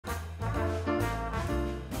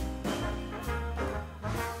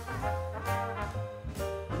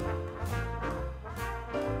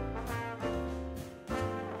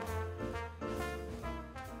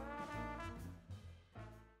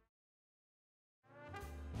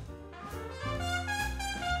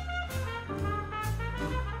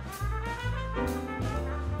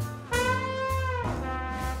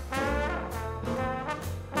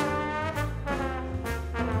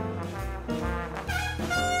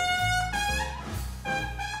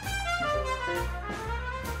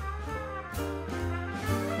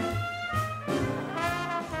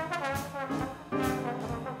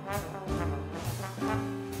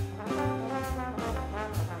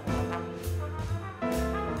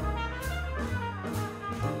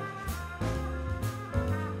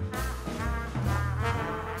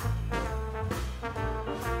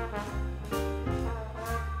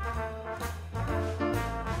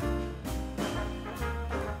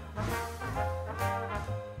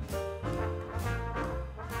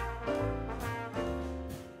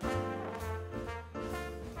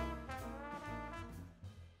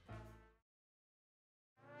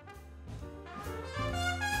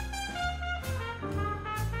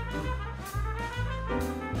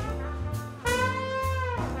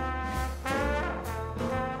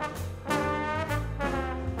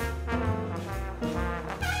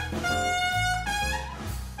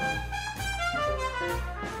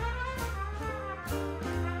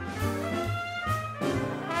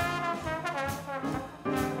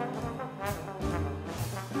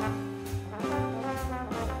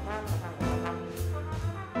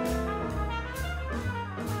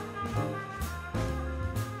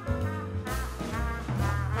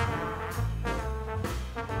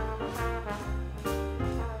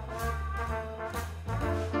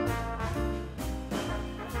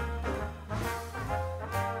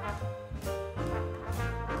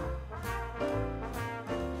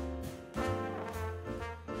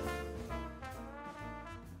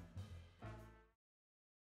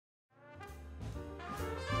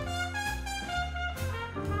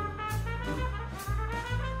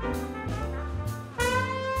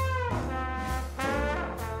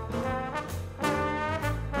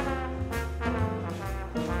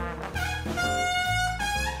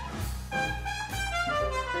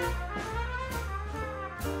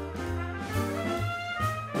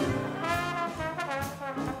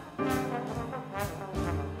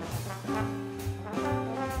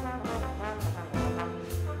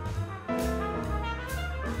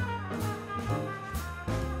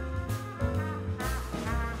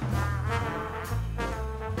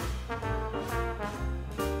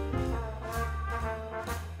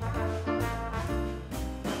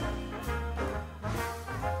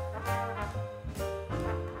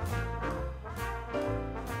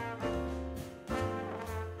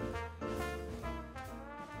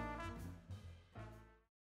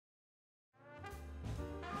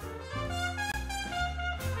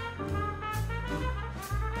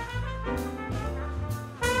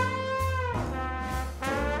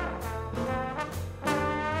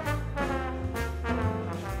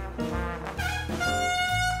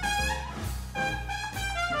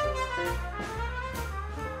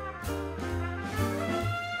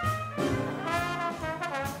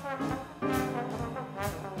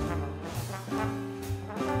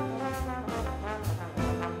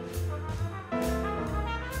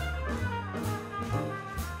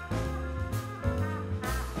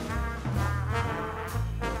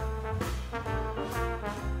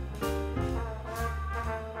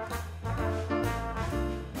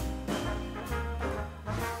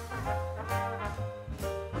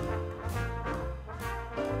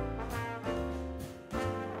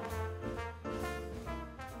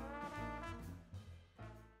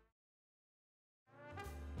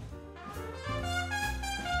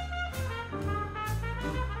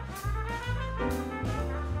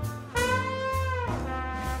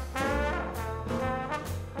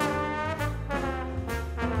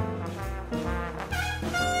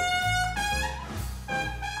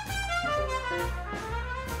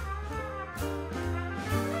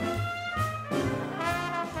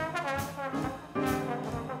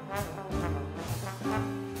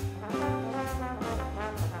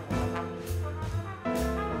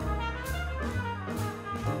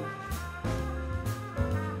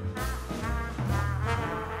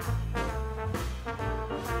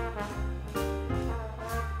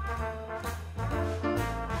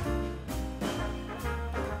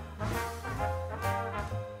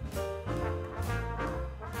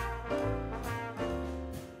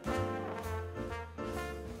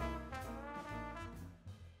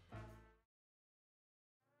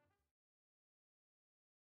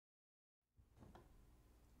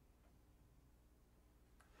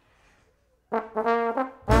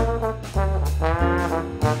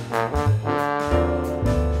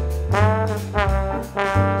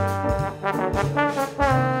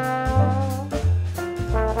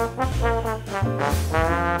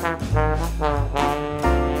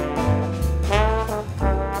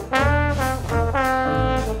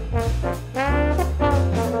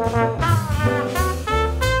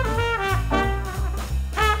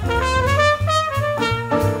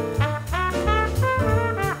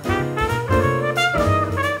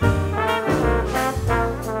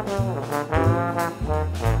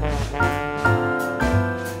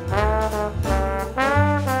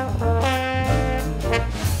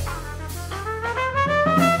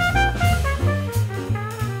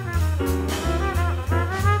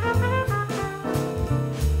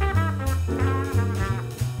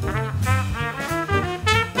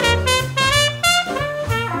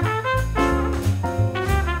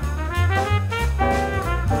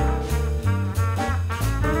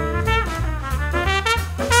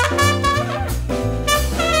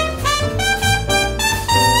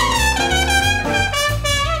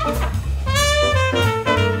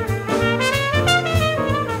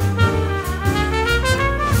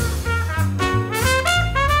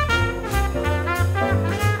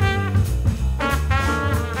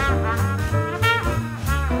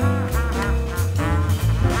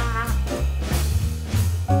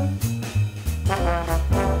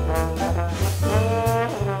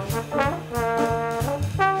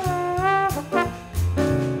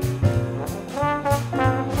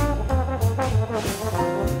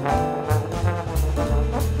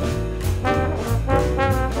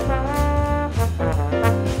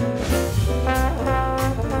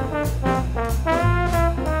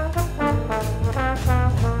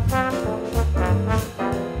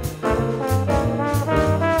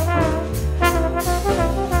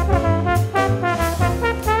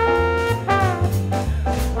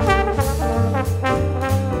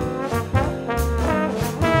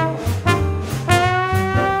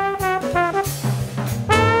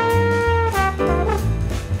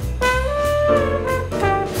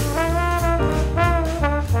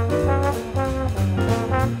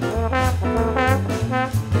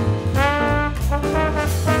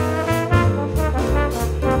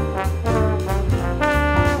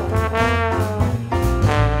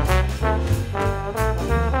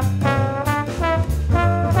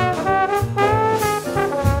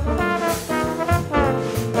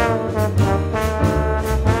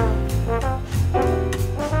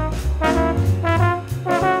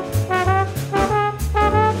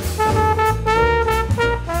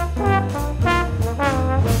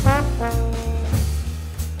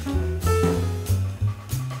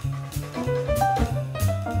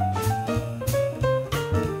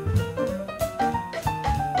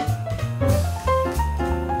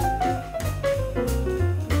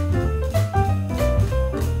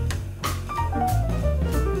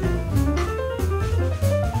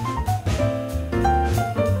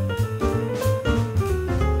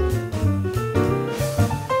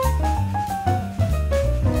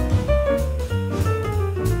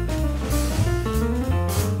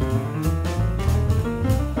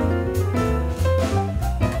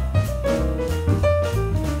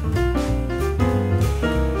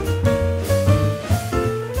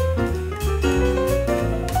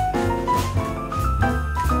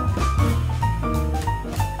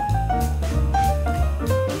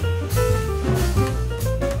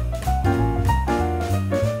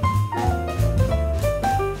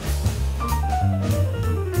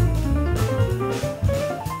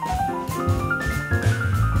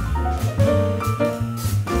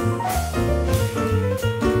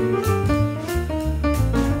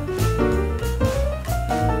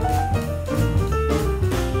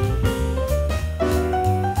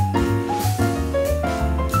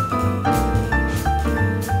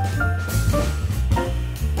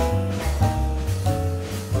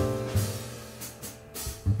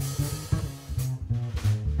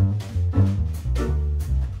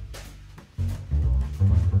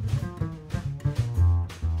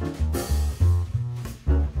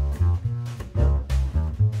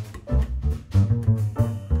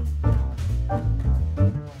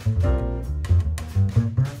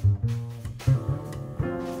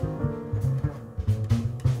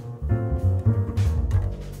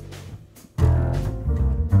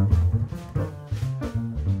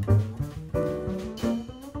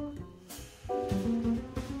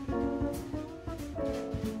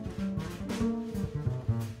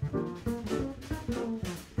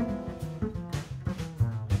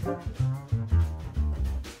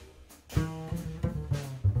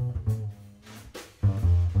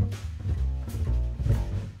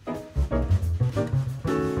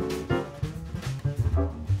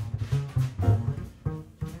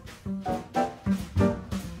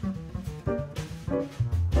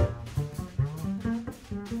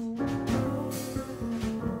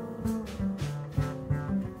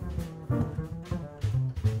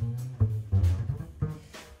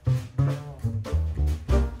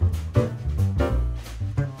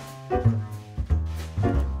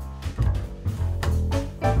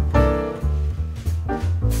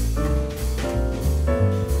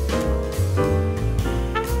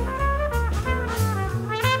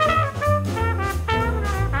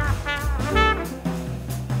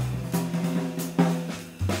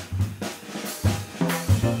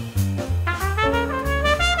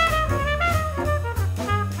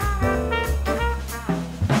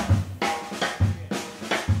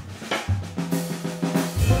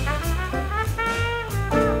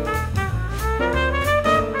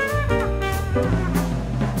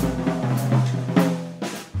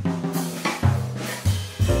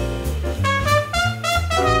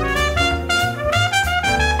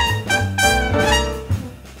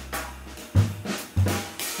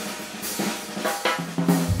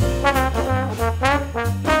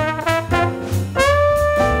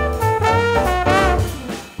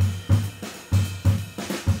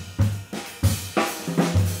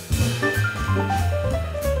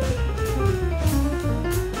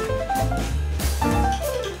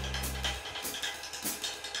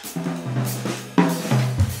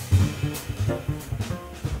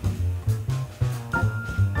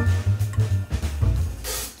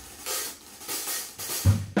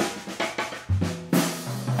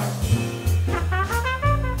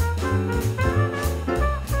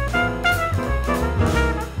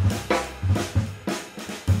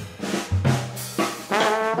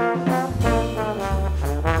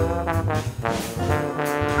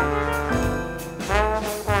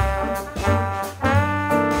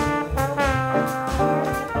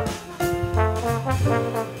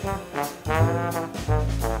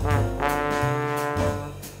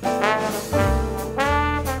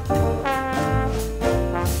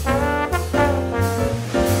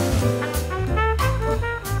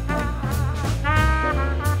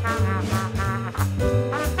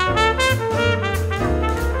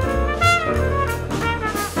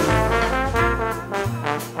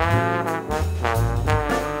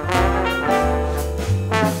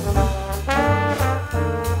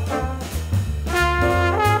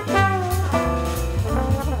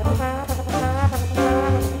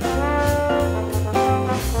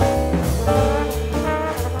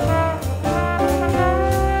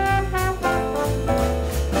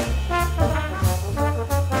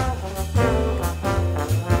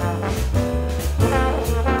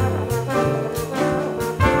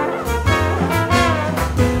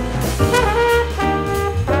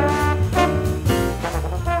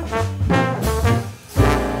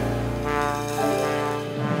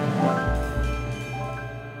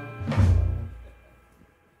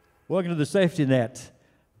Welcome to the Safety Net,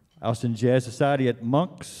 Austin Jazz Society at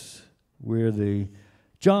Monk's. We're the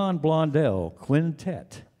Jon Blondell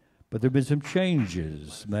Quintet, but there have been some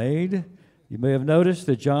changes made. You may have noticed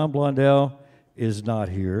that Jon Blondell is not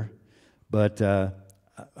here, but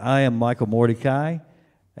I am Michael Mordecai,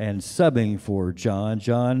 and subbing for Jon.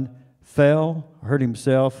 Jon fell, hurt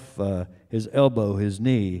himself, his elbow, his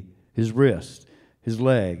knee, his wrist, his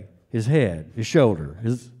leg, his head, his shoulder,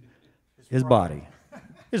 his body.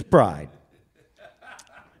 His pride.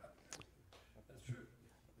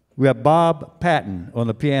 We got Bob Patton on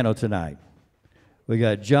the piano tonight. We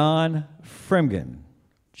got John Fremgen,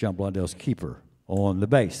 Jon Blondell's keeper, on the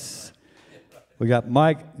bass. We got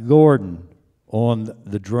Mike Gordon on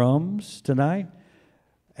the drums tonight.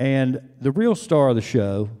 And the real star of the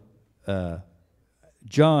show,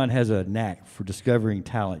 Jon has a knack for discovering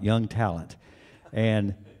talent, young talent.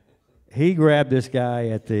 And he grabbed this guy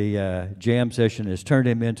at the jam session and has turned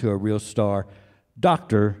him into a real star,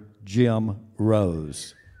 Dr. Jim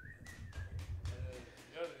Rose.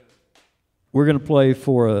 We're going to play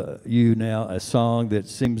for you now a song that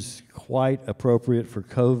seems quite appropriate for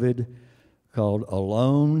COVID, called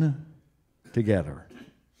Alone Together.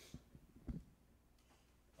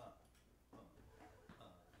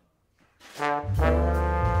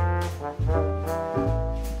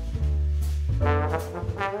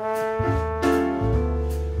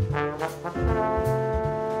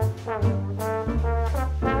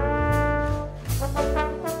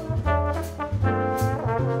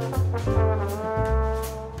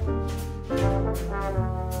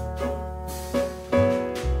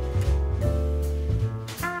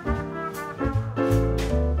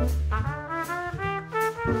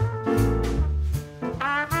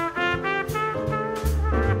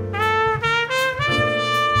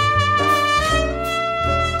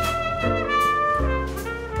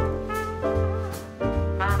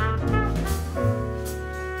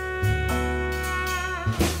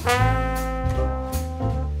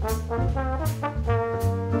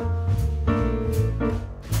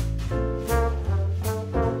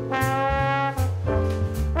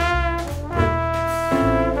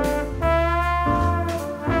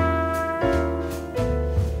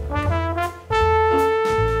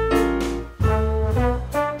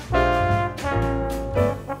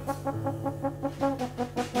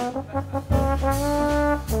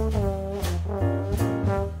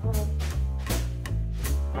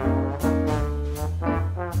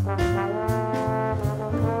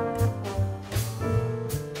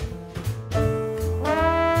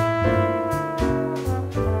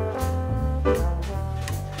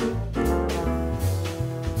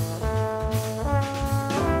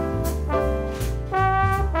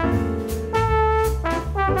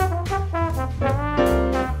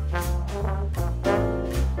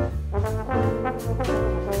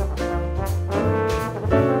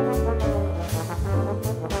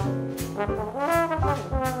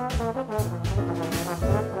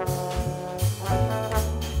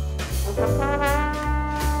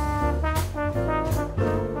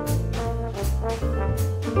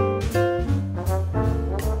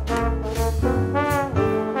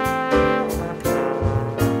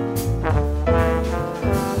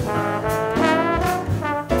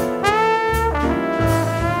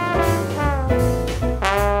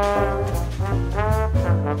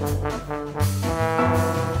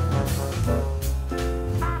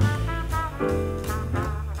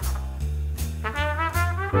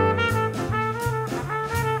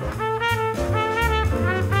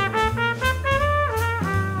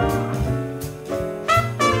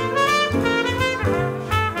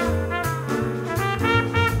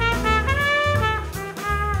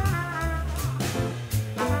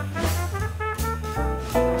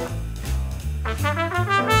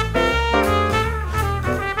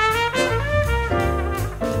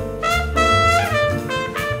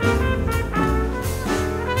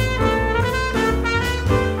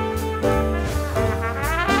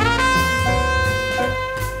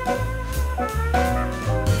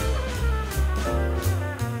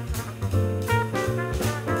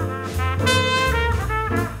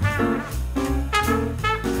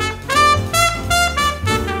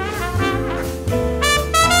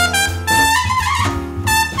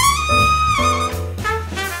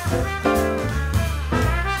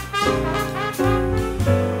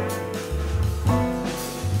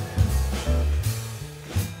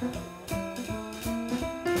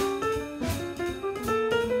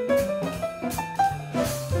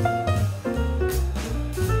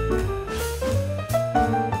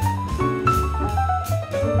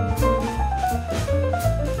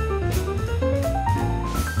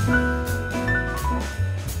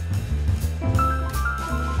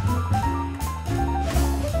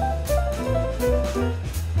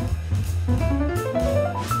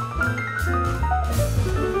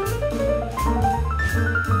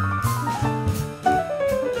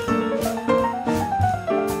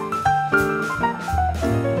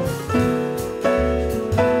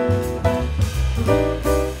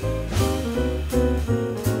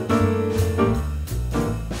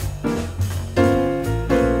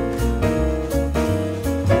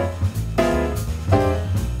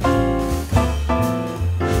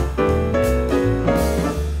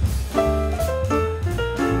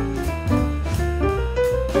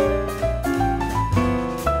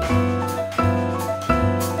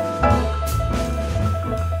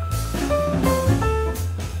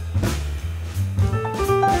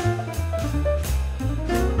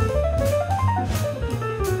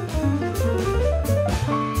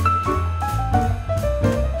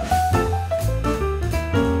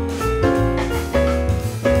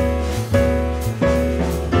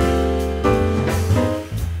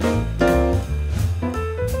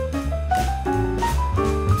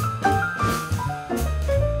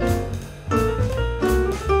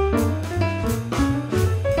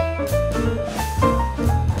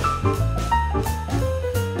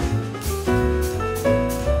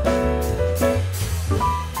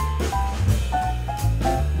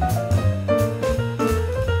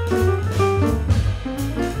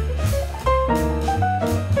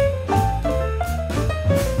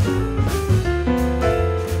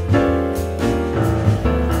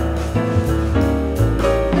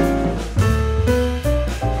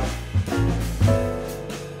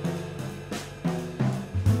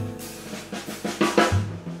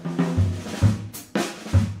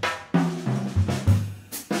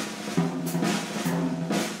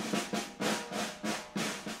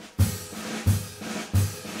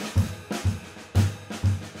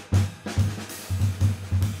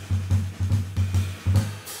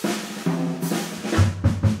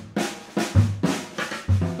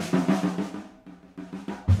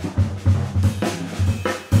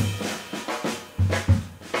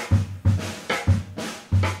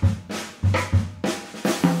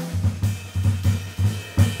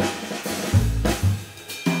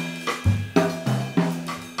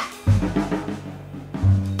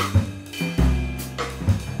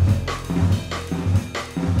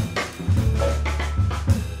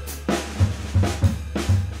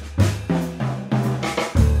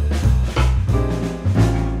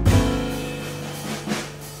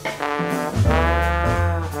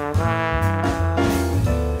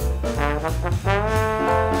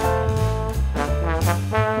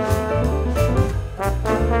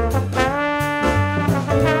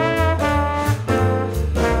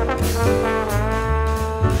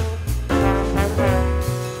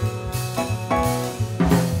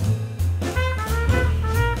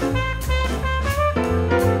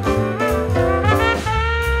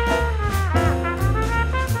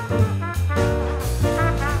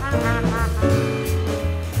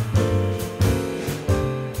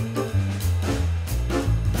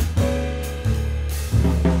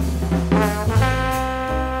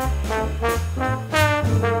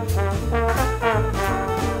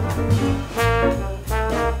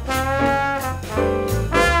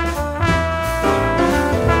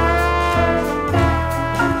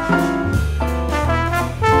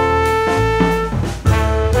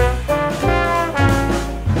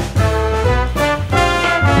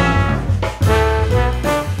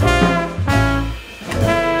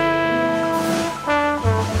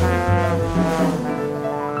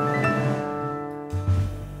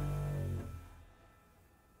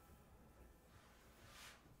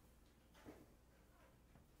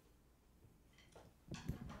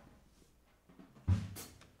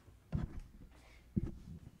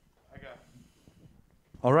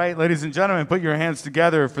 All right, ladies and gentlemen, put your hands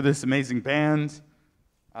together for this amazing band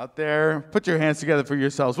out there. Put your hands together for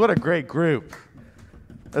yourselves. What a great group.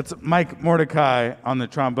 That's Mike Mordecai on the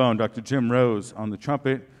trombone, Dr. Jim Rose on the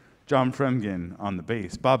trumpet, John Fremgen on the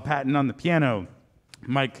bass, Bob Patton on the piano,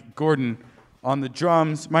 Mike Gordon on the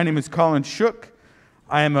drums. My name is Colin Shook.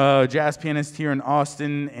 I am a jazz pianist here in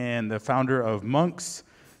Austin and the founder of Monks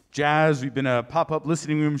Jazz. We've been a pop-up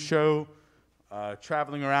listening room show,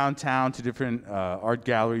 traveling around town to different art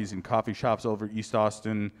galleries and coffee shops all over East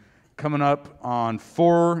Austin. Coming up on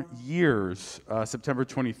 4 years, September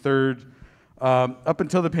 23rd. Up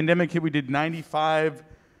until the pandemic hit, we did 95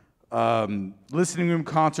 listening room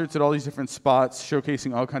concerts at all these different spots,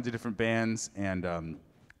 showcasing all kinds of different bands, and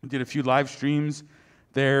we did a few live streams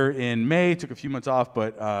there in May. Took a few months off,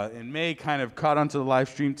 but in May kind of caught onto the live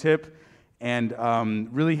stream tip, and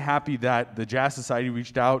really happy that the Jazz Society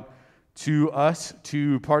reached out to us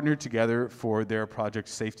to partner together for their project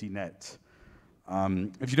Safety Net.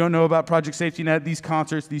 If you don't know about Project Safety Net, these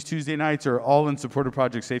concerts, these Tuesday nights are all in support of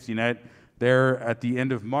Project Safety Net. They're at the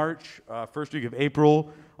end of March, first week of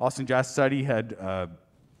April. Austin Jazz Society had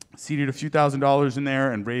seeded a few $1,000s in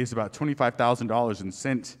there and raised about $25,000 and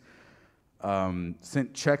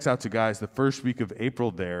sent checks out to guys the first week of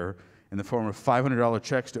April there in the form of $500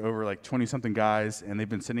 checks to over like 20-something guys, and they've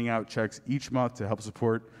been sending out checks each month to help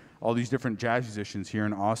support all these different jazz musicians here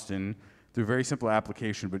in Austin through a very simple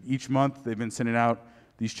application. But each month they've been sending out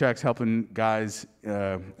these checks, helping guys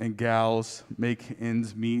and gals make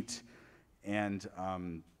ends meet. And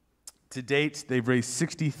to date, they've raised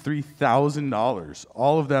 $63,000.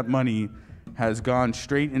 All of that money has gone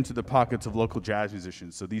straight into the pockets of local jazz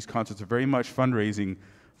musicians. So these concerts are very much fundraising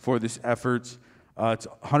for this effort. It's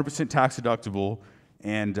 100% tax deductible.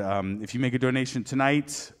 And if you make a donation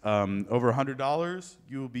tonight, over $100,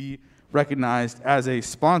 you will be recognized as a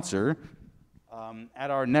sponsor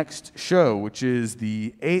at our next show, which is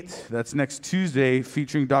the 8th. That's next Tuesday,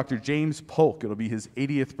 featuring Dr. James Polk. It'll be his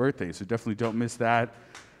 80th birthday, so definitely don't miss that.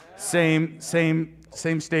 Same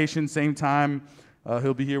station, same time.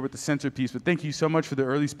 He'll be here with the centerpiece. But thank you so much for the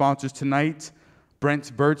early sponsors tonight.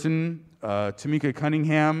 Brent Burton, Tamika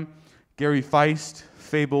Cunningham, Gary Feist,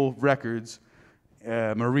 Fable Records,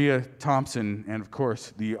 Maria Thompson, and of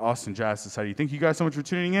course, the Austin Jazz Society. Thank you guys so much for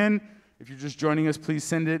tuning in. If you're just joining us, please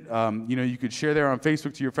send it. You could share there on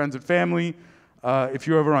Facebook to your friends and family. If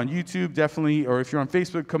you're over on YouTube, definitely, or if you're on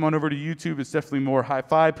Facebook, come on over to YouTube. It's definitely more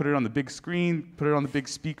hi-fi. Put it on the big screen. Put it on the big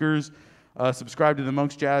speakers. Subscribe to the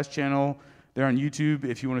Monk's Jazz channel there on YouTube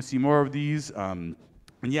if you want to see more of these. And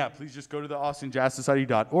yeah, please just go to the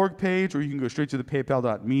austinjazzsociety.org page, or you can go straight to the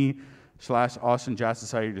paypal.me/Austin Jazz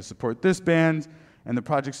Society to support this band and the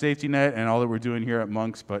Project Safety Net and all that we're doing here at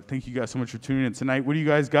Monk's. But thank you guys so much for tuning in tonight. What do you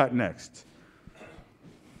guys got next?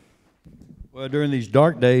 Well, during these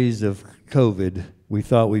dark days of COVID, we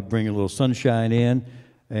thought we'd bring a little sunshine in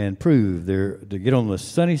and prove to get on the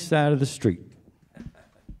sunny side of the street.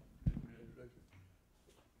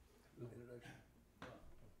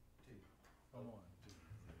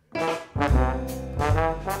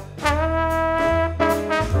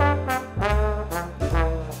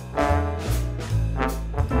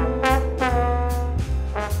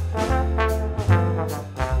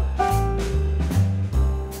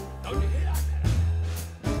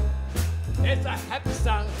 It's a happy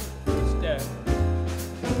sound step.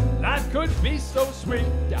 Life could be so sweet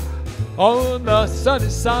on the sunny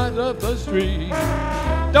side of the street.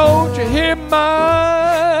 Don't you hear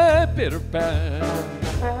my pitter pat?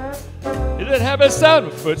 Is it happy sound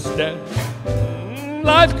of footsteps?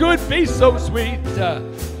 Life could be so sweet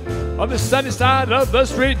on the sunny side of the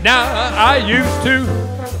street. Now I used to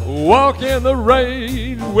walk in the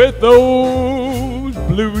rain with those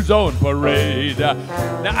blues on parade.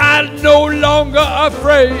 Now I'm no longer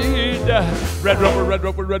afraid. Red Rover, Red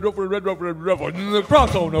Rover, Red Rover, Red Rover, Red Rover,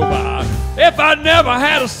 cross on over. If I never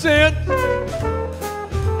had a cent,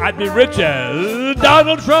 I'd be rich as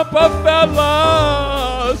Donald Trump, a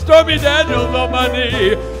fella. Stormy Daniels on my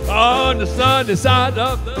knee on the sunny side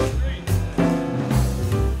of the street.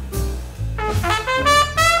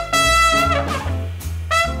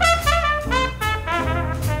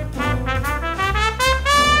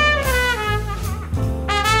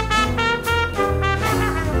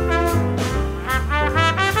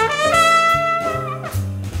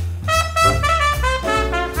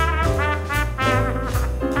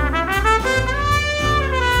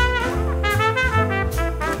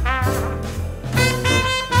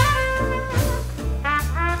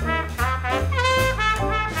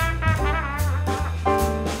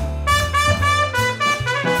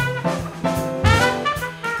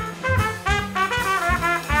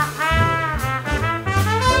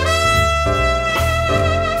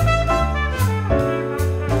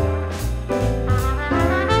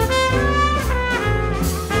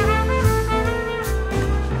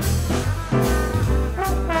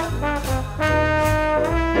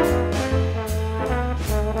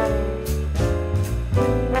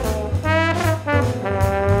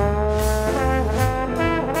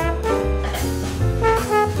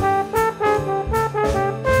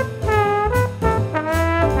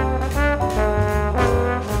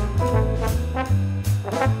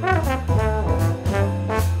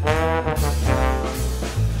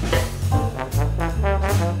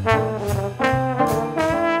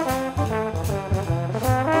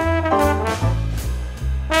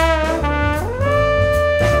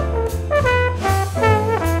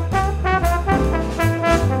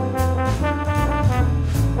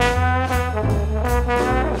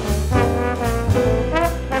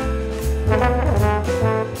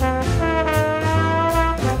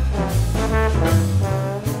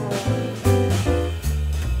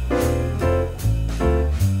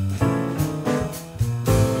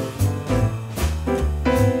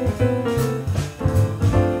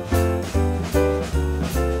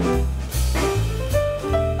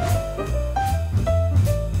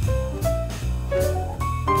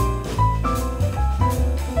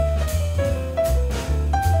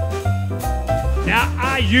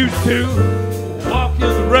 used to walk in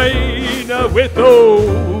the rain with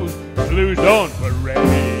those blues on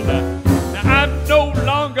parade. Now I'm no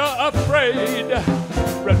longer afraid.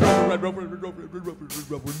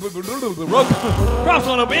 Cross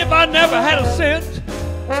on them. If I never had a cent,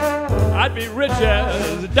 I'd be rich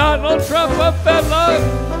as Donald Trump, a fella.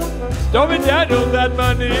 Stormy Daniels had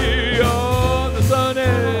money on the sunny,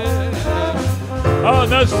 on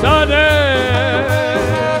the sunny,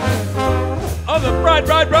 on the bright,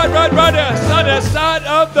 sunny side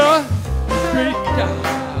of the street.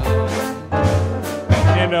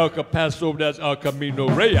 In El Paso, that's El Camino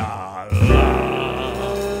Real.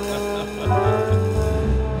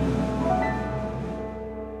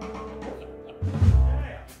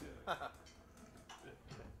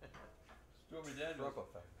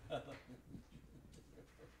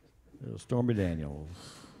 Stormy Daniels.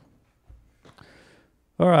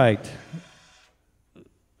 All right.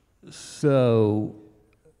 So,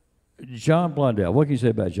 Jon Blondell. What can you say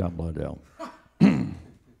about Jon Blondell?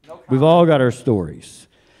 We've all got our stories.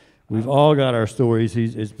 We've all got our stories.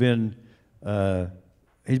 He's been mad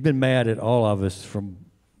at all of us from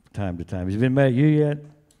time to time. He's been mad at you yet?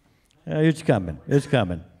 It's coming. It's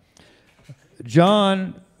coming.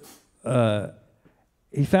 Jon,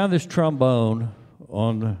 he found this trombone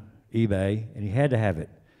on eBay, and he had to have it.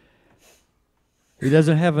 He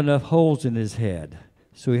doesn't have enough holes in his head,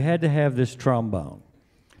 so he had to have this trombone.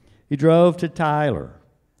 He drove to Tyler,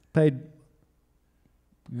 paid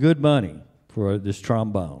good money for this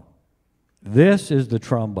trombone. This is the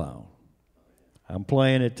trombone. I'm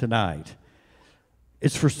playing it tonight.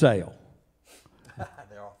 It's for sale.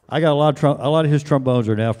 I got a lot of his trombones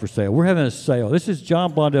are now for sale. We're having a sale. This is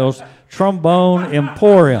Jon Blondell's Trombone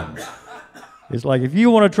Emporium. It's like, if you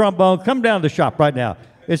want a trombone, come down to the shop right now.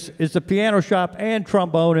 It's a piano shop and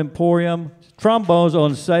trombone emporium. Trombones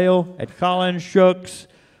on sale at Colin Shook's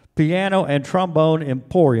Piano and Trombone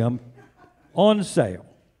Emporium on sale.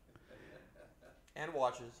 And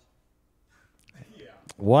watches. Yeah.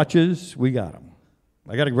 Watches, we got them.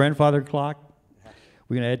 I got a grandfather clock.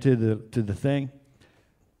 We're gonna add to the thing.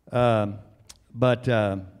 But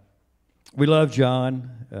we love Jon.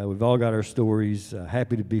 We've all got our stories.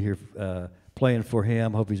 Happy to be here playing for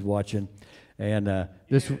him. Hope he's watching. And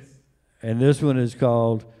this one is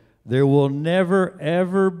called "There Will Never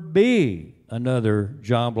Ever Be Another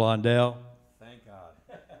Jon Blondell." Thank God.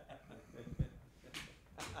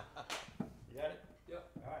 You got it? Yeah.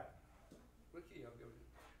 All right. What key? I'll give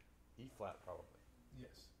it. E flat, probably. Yes.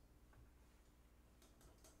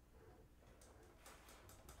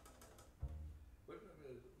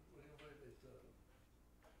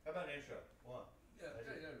 How about an intro? One. Yeah.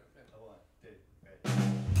 One, two, three.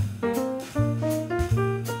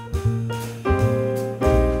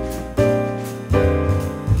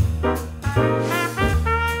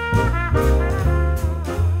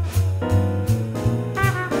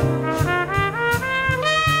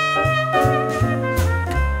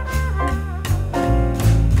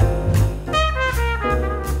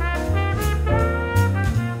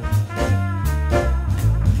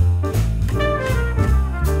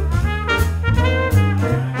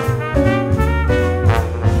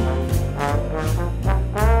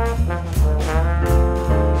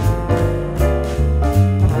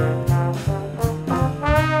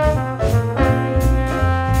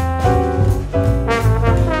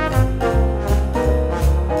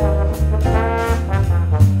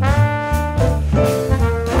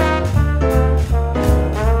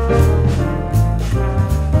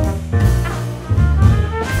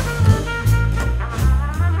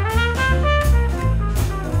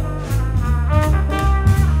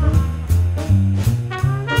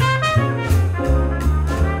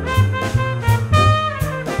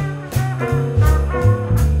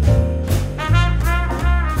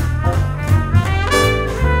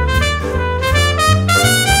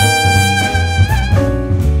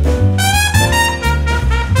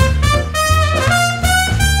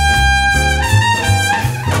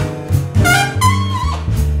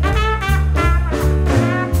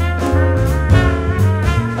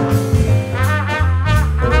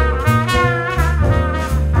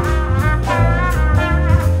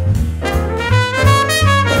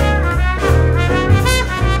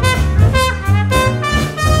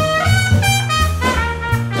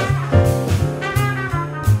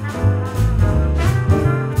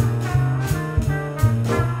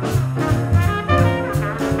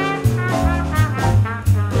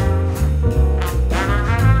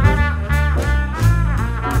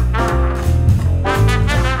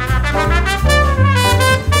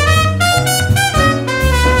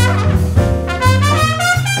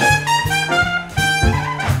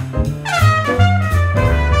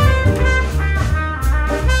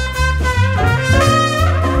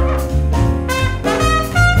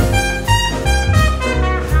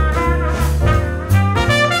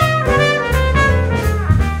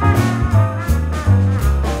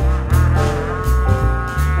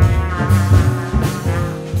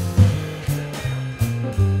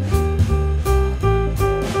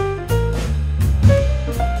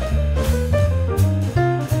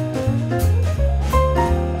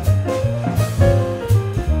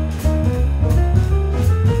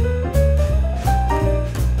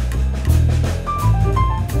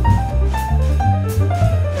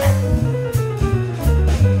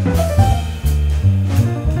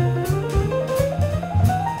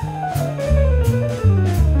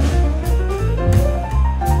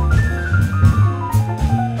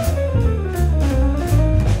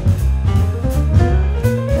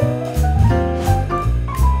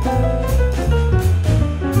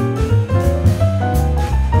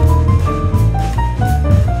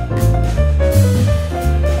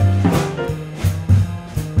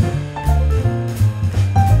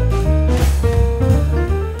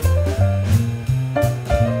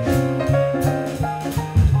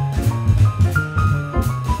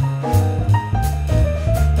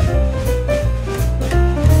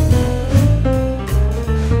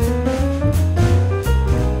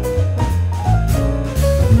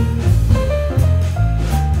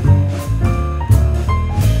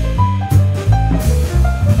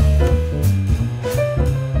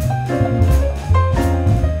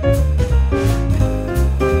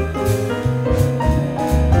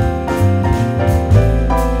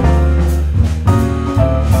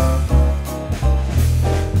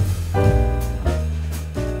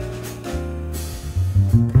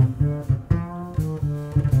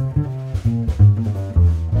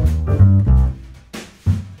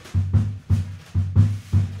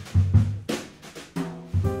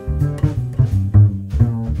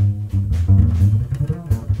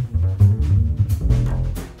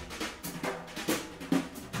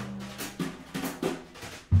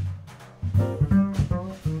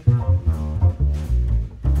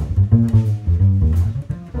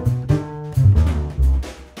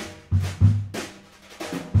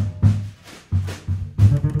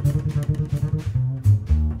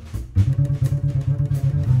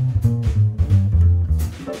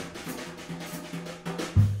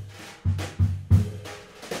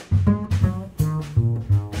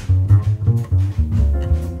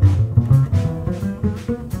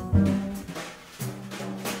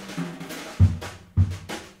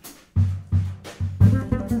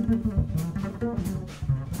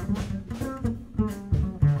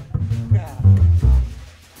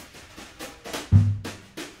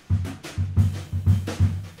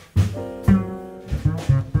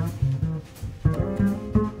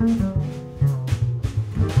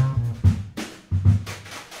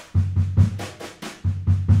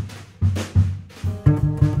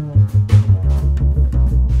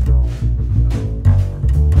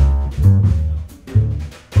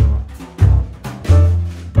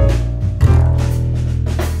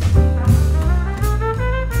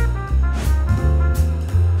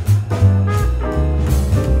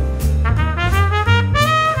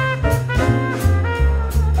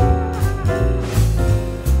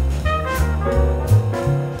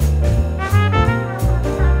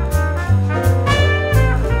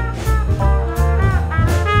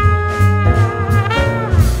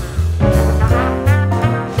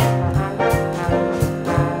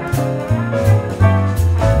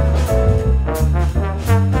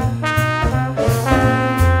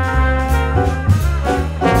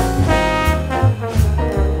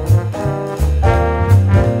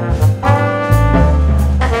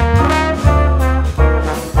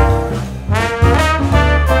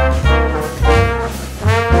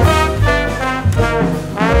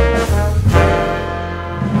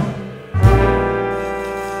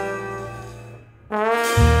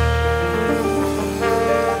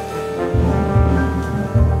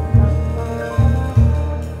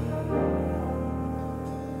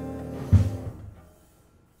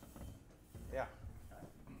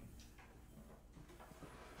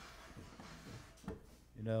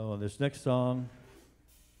 this next song,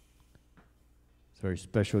 it's a very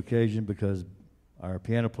special occasion because our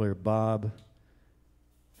piano player, Bob,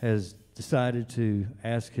 has decided to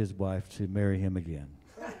ask his wife to marry him again.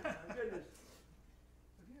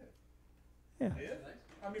 Yeah.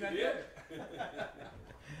 I mean, I did.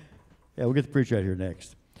 Yeah, we'll get the preacher out here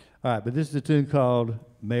next. All right, but this is a tune called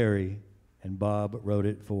Mary, and Bob wrote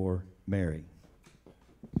it for Mary.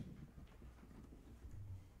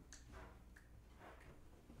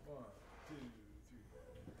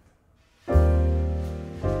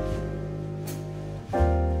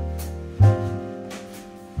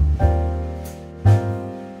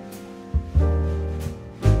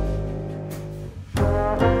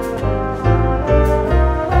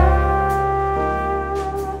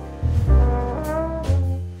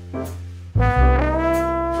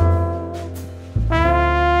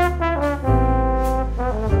 Thank you.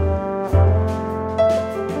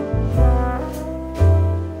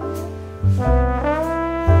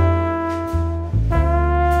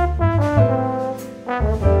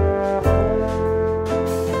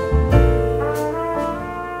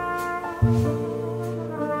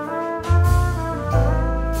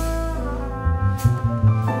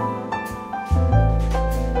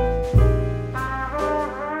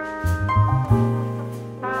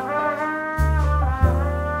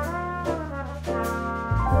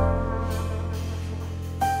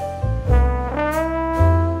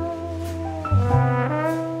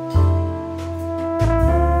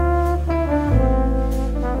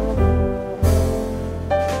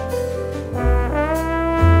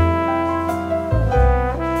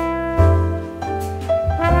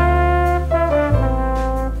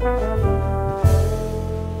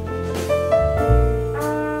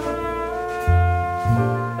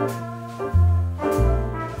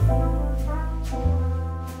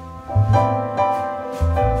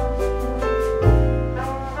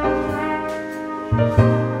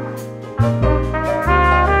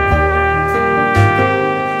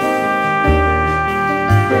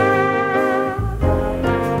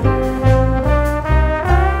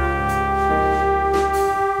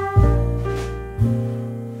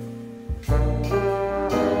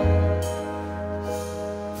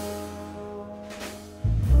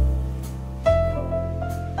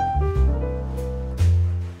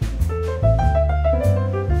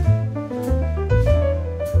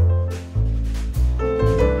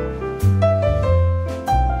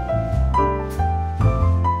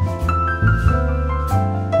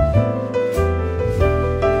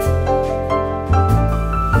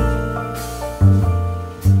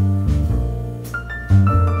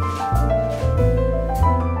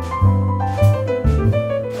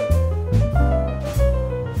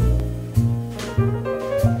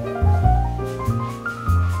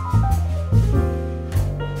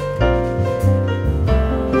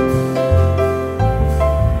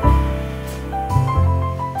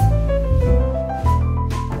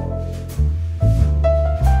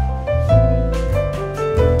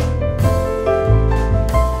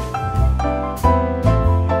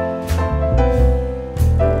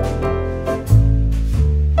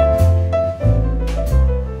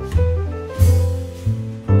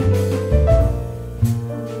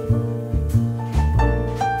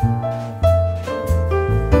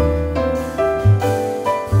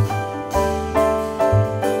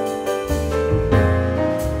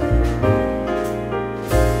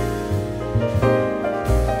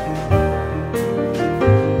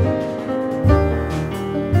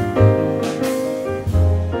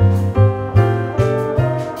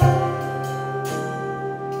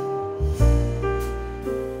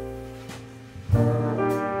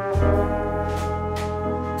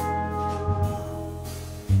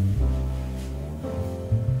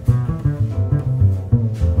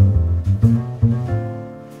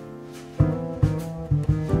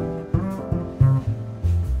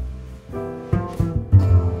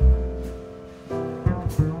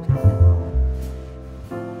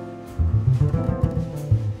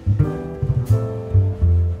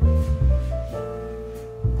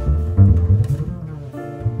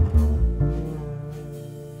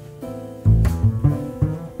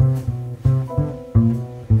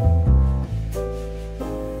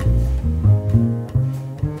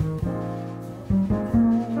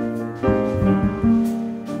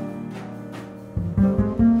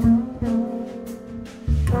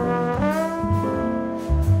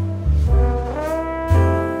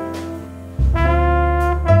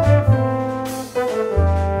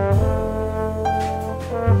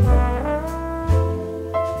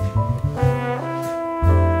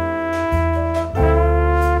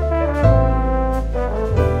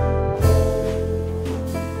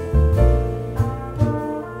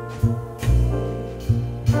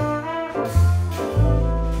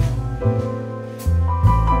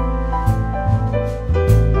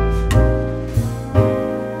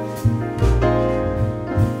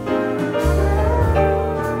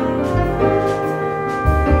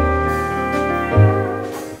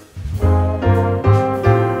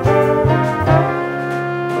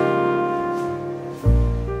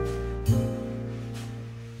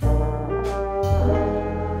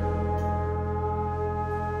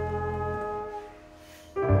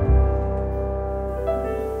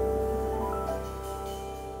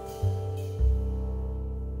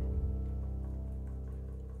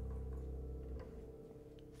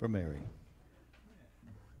 for Mary.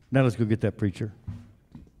 Now let's go get that preacher.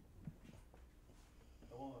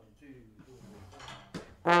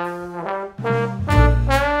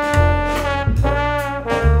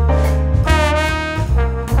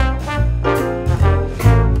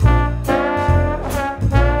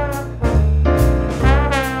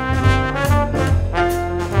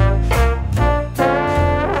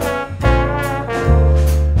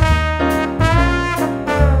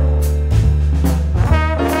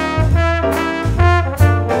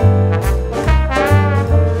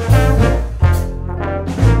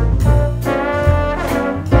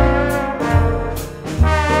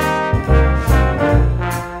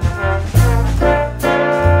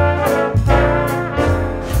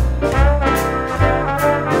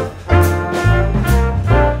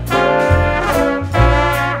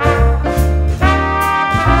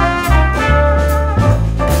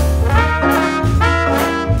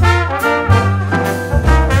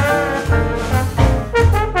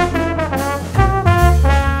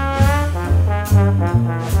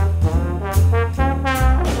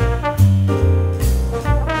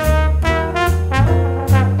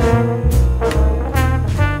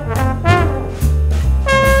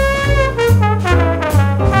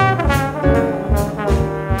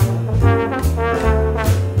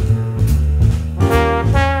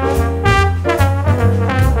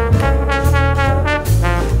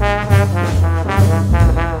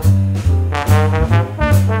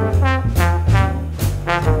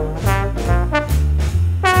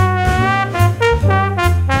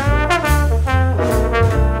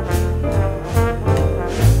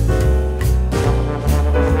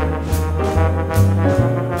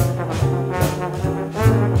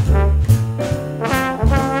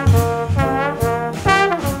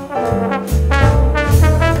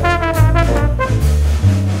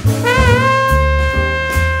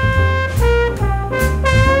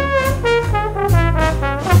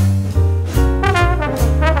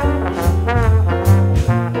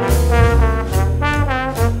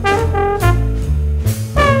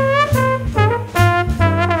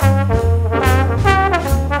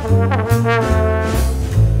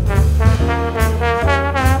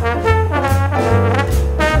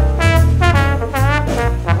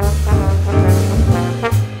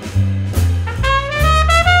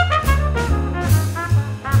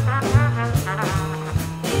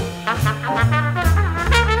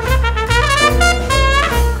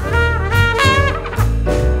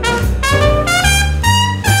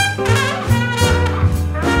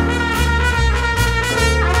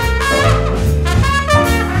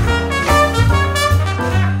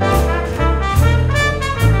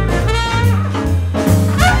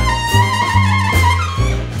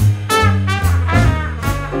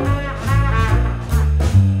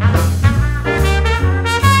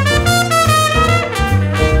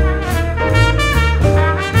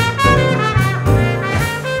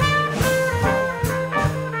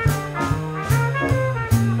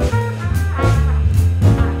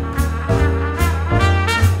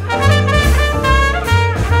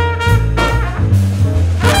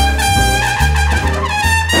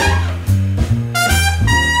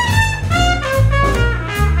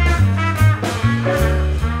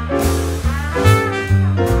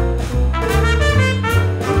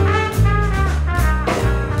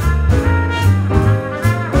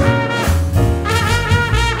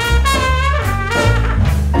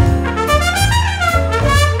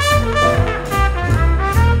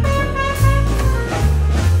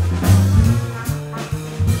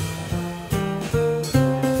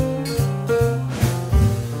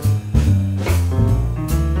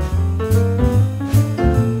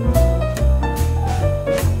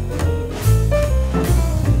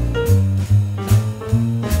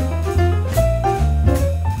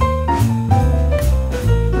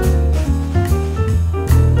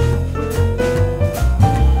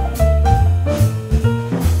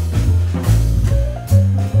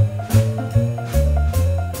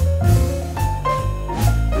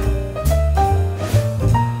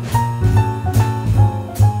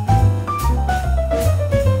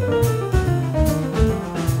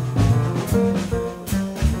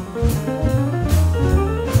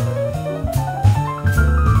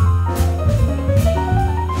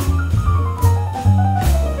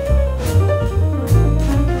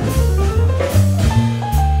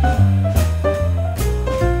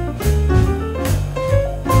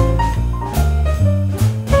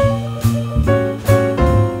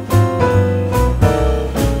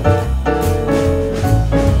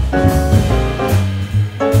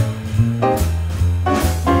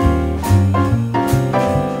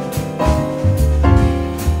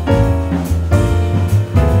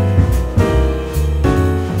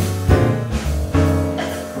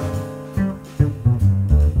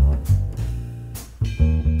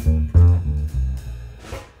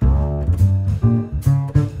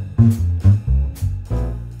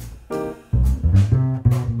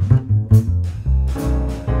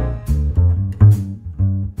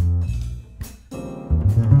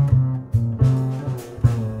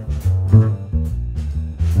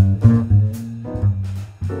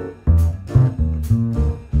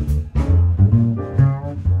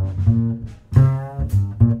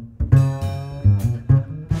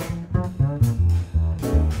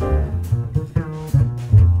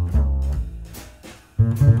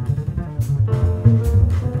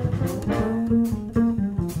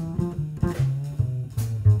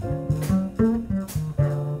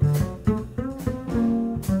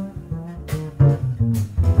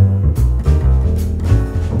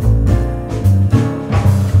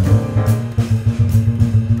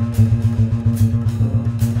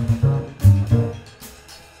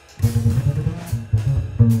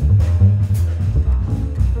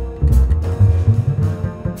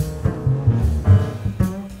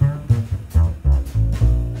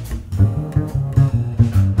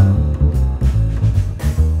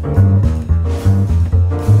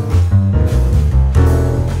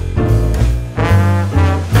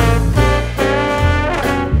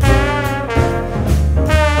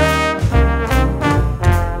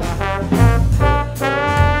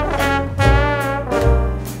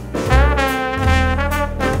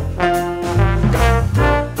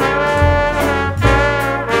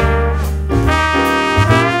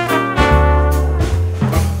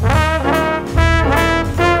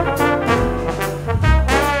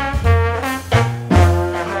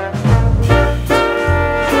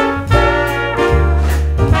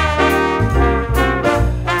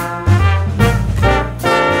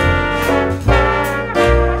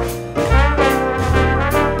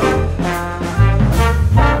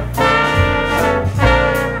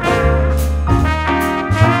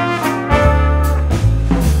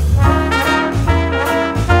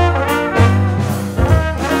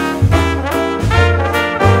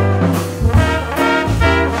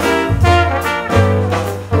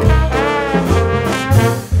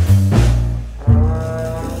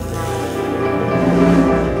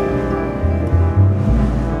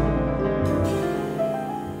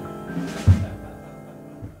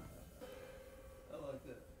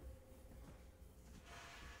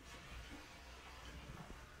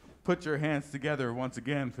 put your hands together once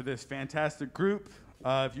again for this fantastic group.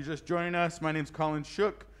 If you're just joining us, my name's Colin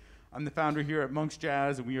Shook. I'm the founder here at Monk's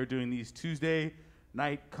Jazz, and we are doing these Tuesday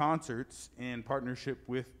night concerts in partnership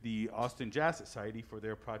with the Austin Jazz Society for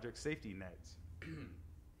their Project Safety Nets.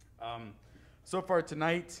 So far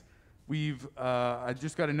tonight, I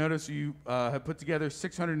just got a notice you have put together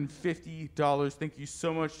 $650. Thank you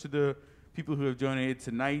so much to the people who have donated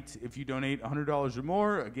tonight. If you donate $100 or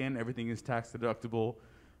more, again, everything is tax deductible.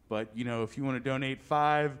 But, you know, if you want to donate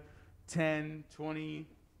 5, 10, 20,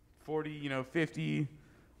 40, 50,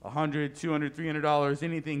 100, 200, $300,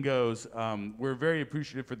 anything goes. We're very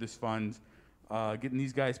appreciative for this fund, getting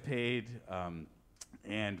these guys paid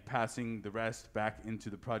and passing the rest back into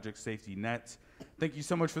the Project Safety Net. Thank you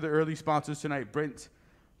so much for the early sponsors tonight: Brent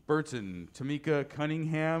Burton, Tamika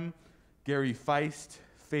Cunningham, Gary Feist,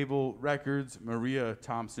 Fable Records, Maria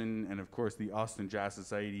Thompson, and of course the Austin Jazz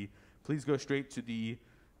Society. Please go straight to the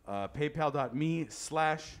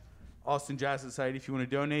paypal.me/Austin Jazz Society if you want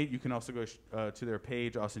to donate. You can also go to their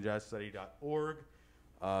page, austinjazzsociety.org.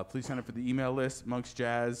 Please sign up for the email list,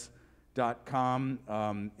 monksjazz.com.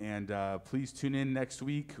 And please tune in next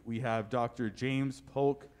week. We have Dr. James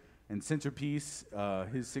Polk and Centerpiece,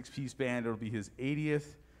 his 6-piece band. It'll be his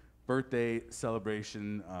 80th birthday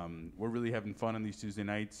celebration. We're really having fun on these Tuesday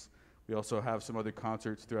nights. We also have some other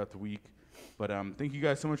concerts throughout the week. But thank you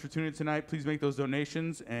guys so much for tuning in tonight. Please make those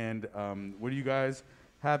donations. And what do you guys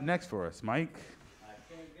have next for us, Mike? I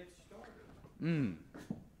can't get started.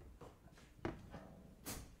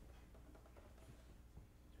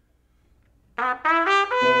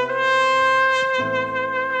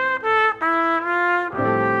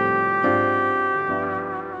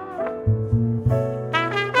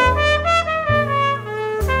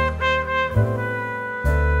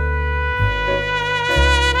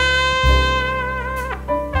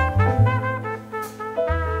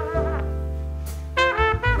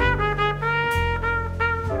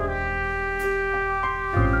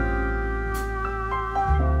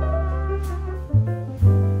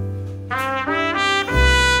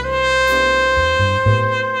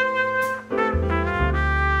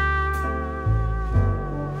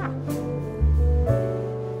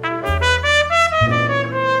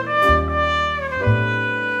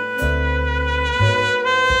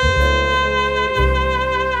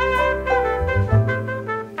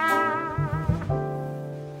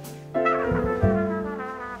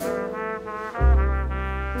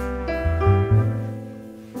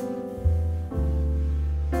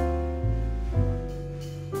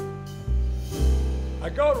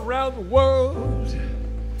 Around the world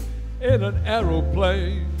in an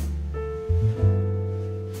aeroplane.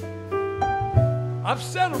 I've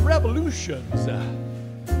settled revolutions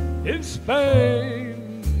in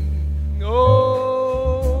Spain.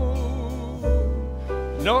 Oh,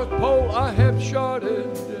 North Pole I have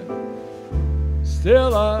charted,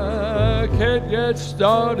 still I can't get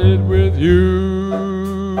started with you.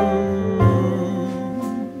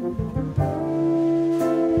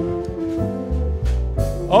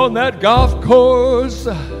 On that golf course,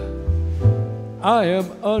 I am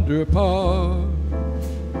under par.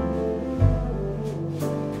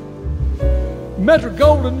 Metro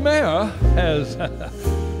Golden Mare has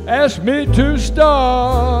asked me to star.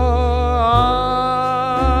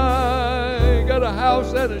 I got a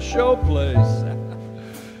house at a show place,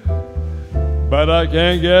 but I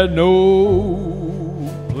can't get no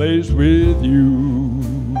place with you.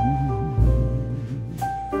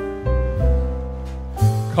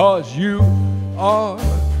 'Cause you are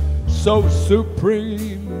so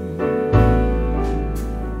supreme.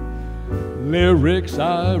 Lyrics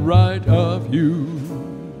I write of you,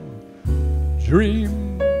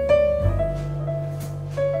 dream,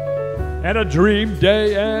 and I dream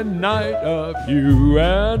day and night of you,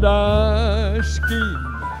 and I scheme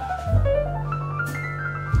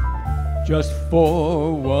just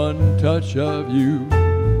for one touch of you.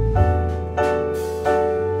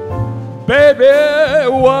 Baby,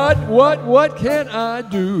 what can I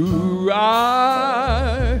do?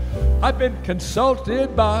 I've been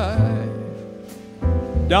consulted by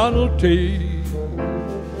Donald T.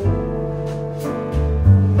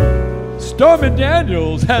 Stormy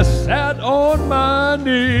Daniels has sat on my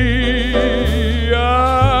knee.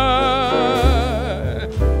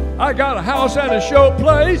 I got a house and a show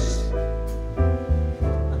place,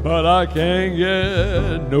 but I can't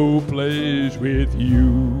get no place with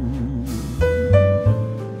you.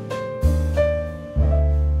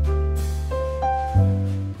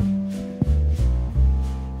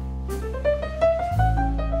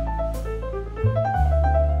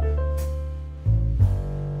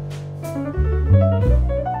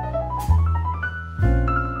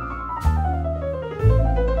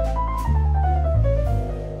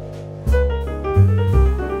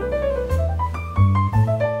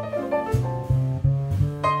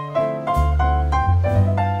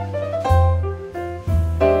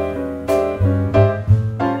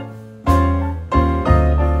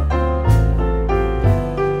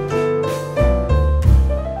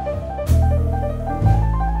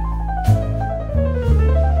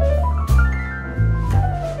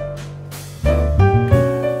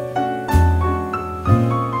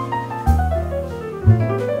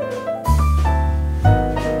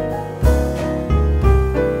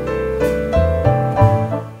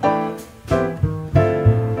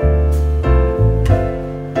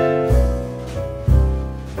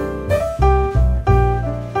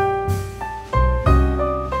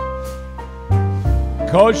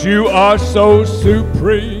 'cause you are so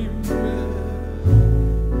supreme.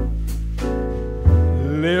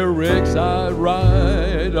 Lyrics I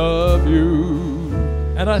write of you,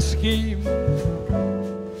 and I scheme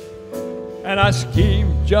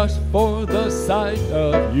just for the sight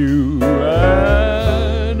of you,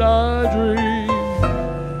 and I dream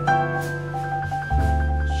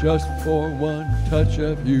just for one touch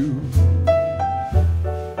of you.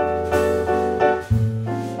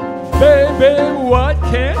 Baby, what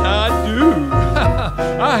can I do?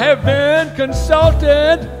 I have been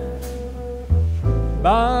consulted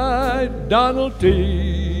by Donald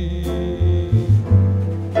T.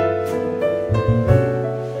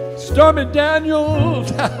 Stormy Daniels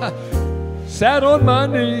sat on my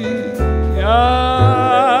knee.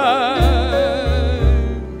 I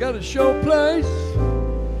got a show place,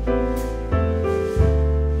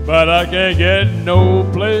 but I can't get no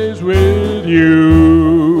place with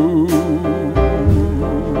you.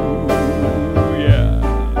 Yeah.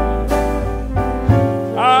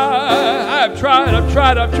 I've tried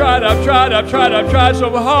so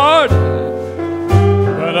hard,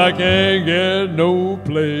 but I can't get no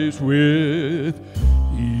place with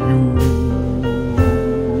you.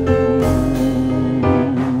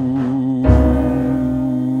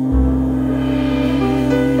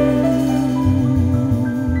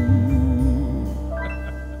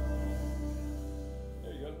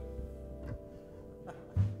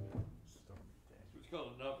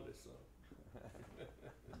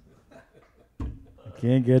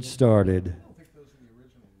 Can't get started. I don't think those are the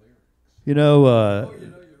original lyrics. You know, you're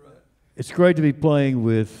right. It's great to be playing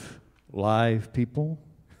with live people.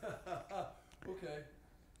 Okay.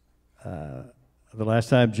 The last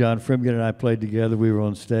time John Frimgen and I played together, we were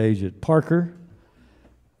on stage at Parker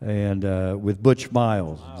and with Butch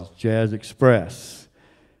Miles, Jazz Express.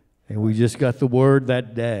 And we just got the word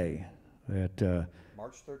that day that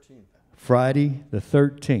March 13th. Friday the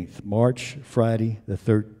 13th, March Friday the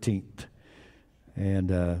 13th. And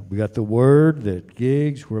we got the word that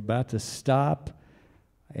gigs were about to stop.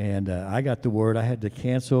 And I got the word I had to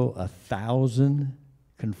cancel 1,000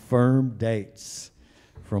 confirmed dates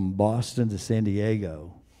from Boston to San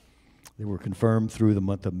Diego. They were confirmed through the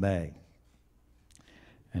month of May.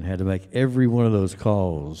 And had to make every one of those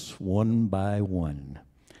calls one by one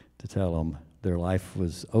to tell them their life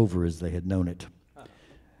was over as they had known it.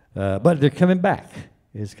 But they're coming back.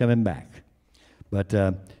 It's coming back. But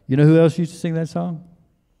you know who else used to sing that song?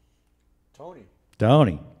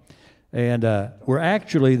 Tony. And we're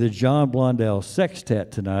actually the Jon Blondell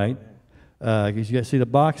Sextet tonight. You guys see the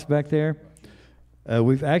box back there?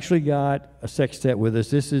 We've actually got a sextet with us.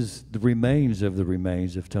 This is the remains of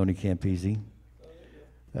Tony Campisi.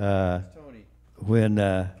 When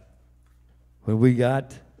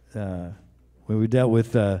we dealt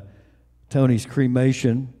with Tony's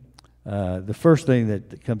cremation, the first thing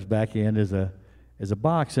that comes back in is a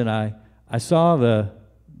box, and I saw the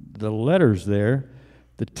letters there,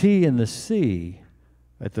 the T and the C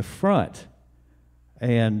at the front,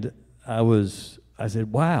 and I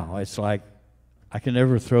said, wow, it's like I can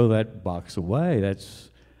never throw that box away.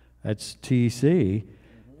 That's TC.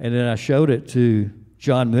 And then I showed it to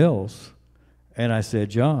John Mills, and I said,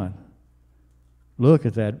 John, look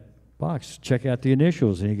at that box, check out the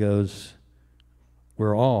initials. And he goes,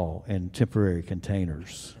 we're all in temporary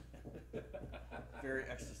containers. Very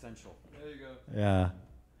existential. There you go. Yeah.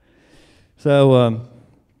 So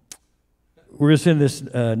we're going to send this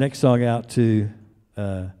next song out to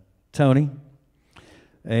Tony.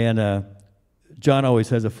 And John always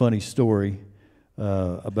has a funny story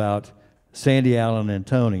about Sandy Allen and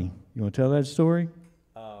Tony. You want to tell that story?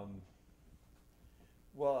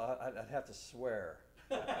 Well, I'd have to swear.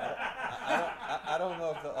 I don't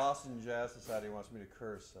know if the Austin Jazz Society wants me to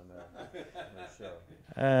curse on their show.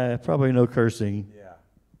 Probably no cursing. Yeah.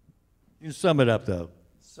 You can sum it up, though.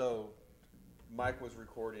 So Mike was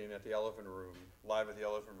recording at the Elephant Room, live at the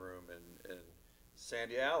Elephant Room, and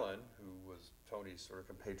Sandy Allen, who was Tony's sort of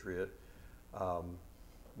compatriot,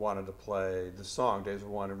 wanted to play the song Days of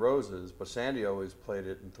Wine and Roses, but Sandy always played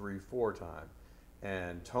it in 3/4 time.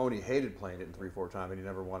 And Tony hated playing it in 3/4 time, and he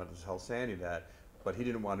never wanted to tell Sandy that, but he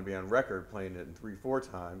didn't want to be on record playing it in 3/4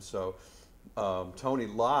 time. So Tony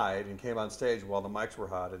lied and came on stage while the mics were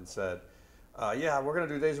hot and said, yeah, we're going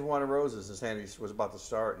to do Days of Wine and Roses. And Sandy was about to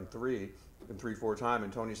start in 3/4 time,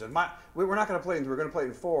 and Tony said, we're not going to play it in 3, we're going to play it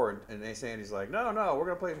in 4. And Sandy's like, no, we're going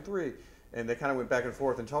to play it in 3. And they kind of went back and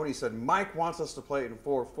forth, and Tony said, Mike wants us to play it in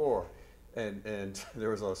 4/4. And there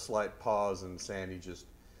was a slight pause, and Sandy just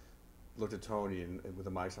looked at Tony and with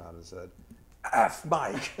the mics on and said, F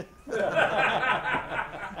Mike. So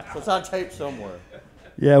it's on tape somewhere.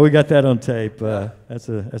 Yeah, we got that on tape. That's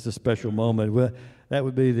a special moment. That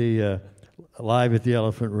would be the Live at the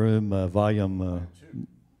Elephant Room, Volume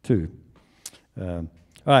 2. All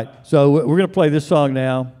right, so we're going to play this song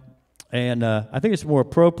now, and I think it's more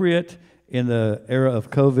appropriate in the era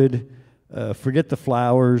of COVID. Forget the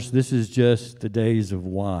flowers. This is just the days of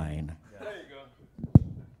wine. There you go.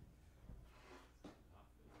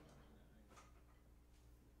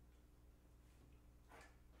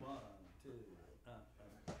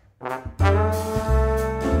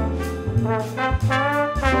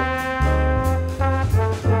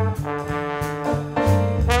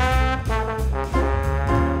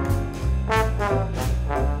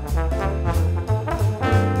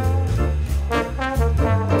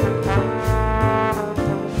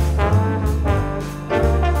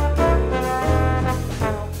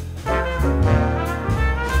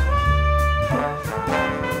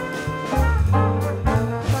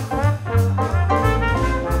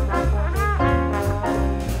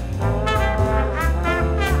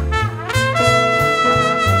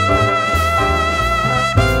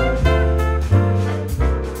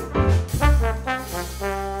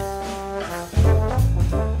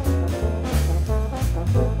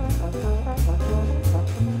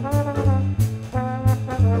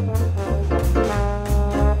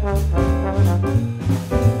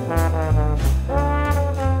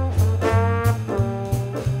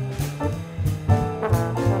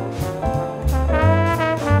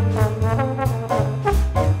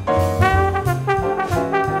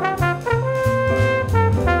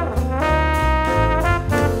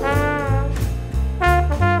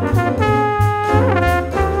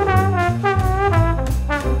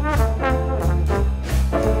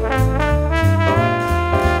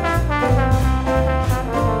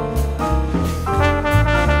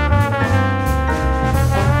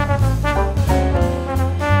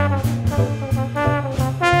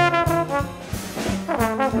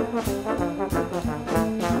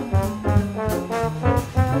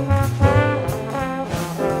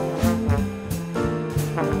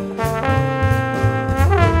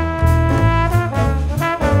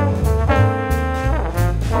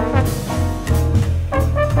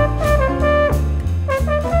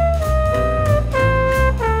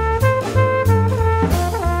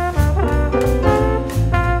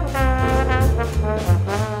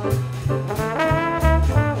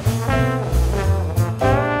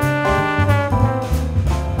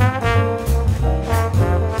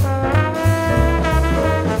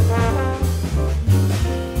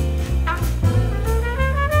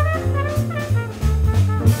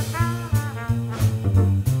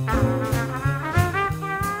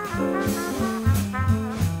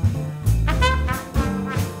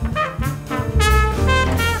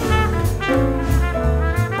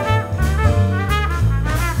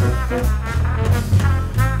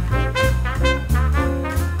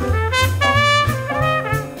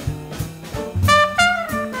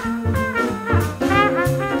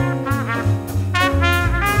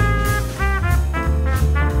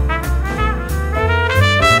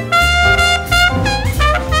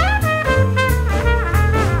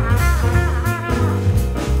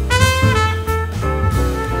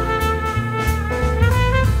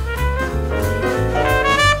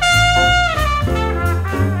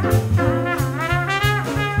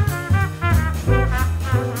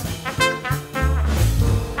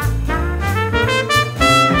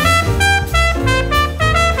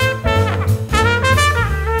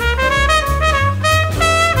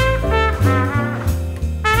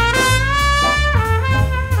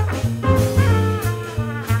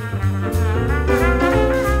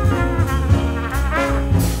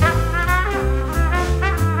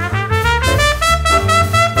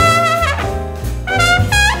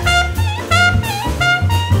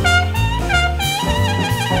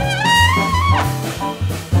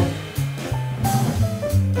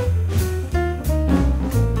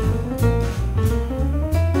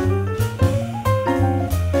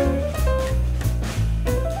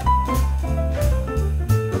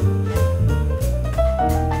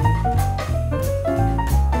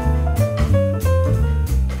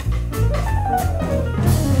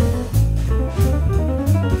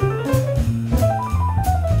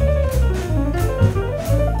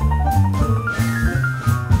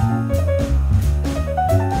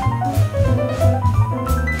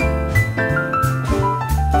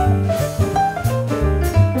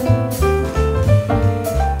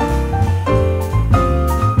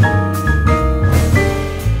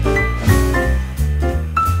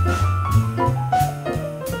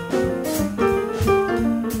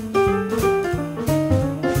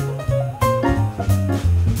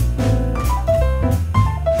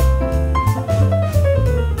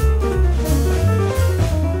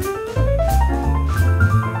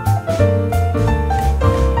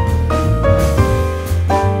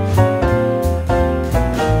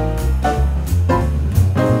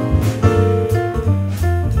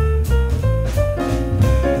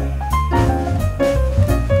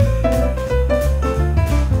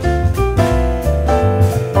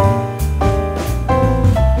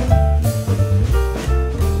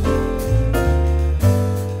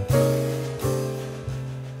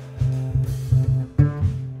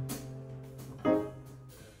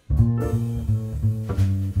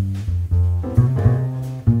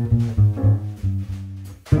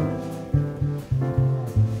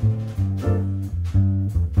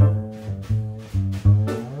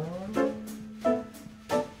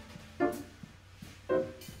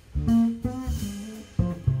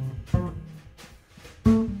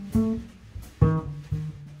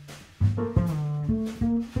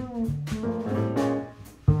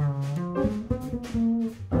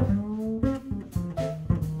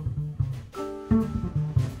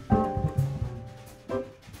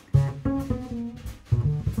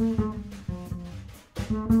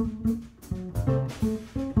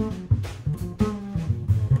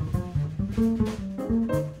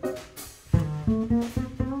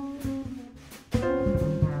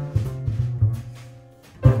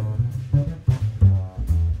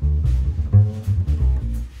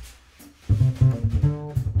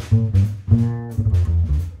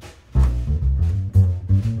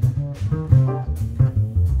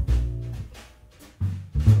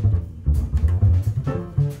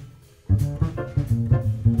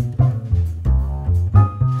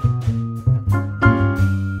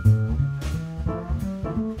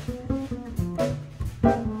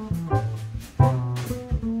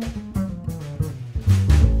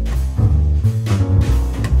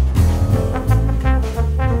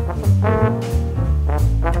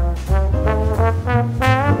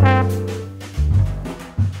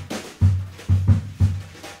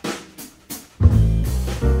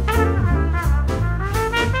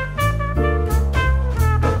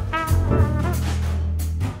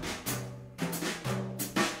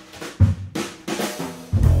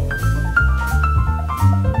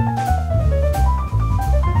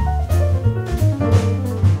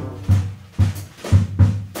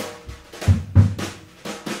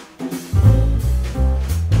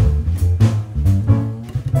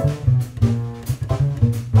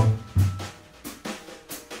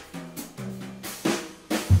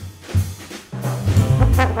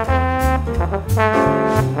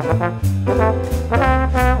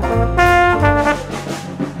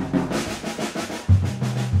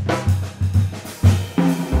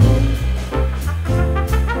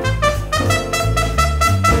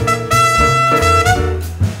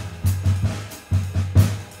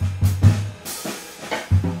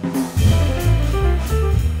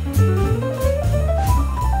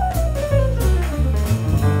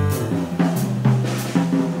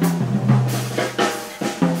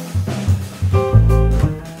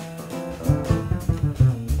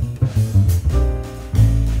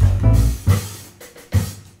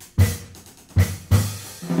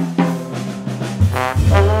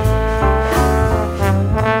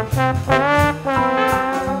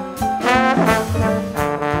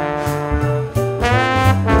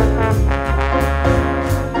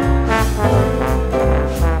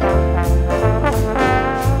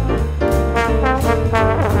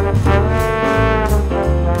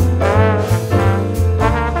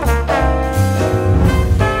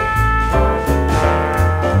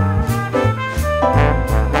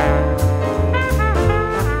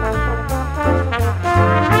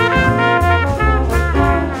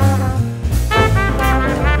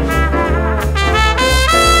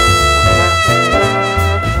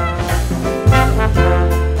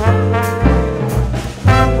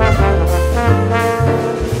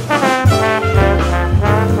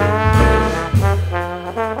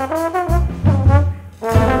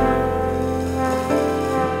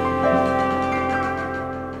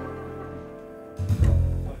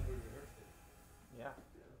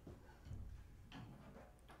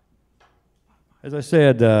 As I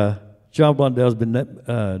said, Jon Blondell's been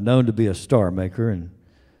known to be a star maker, and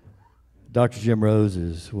Dr. Jim Rose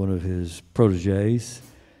is one of his proteges.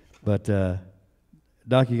 But,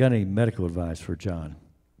 Doc, you got any medical advice for Jon?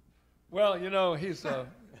 Well, you know, he's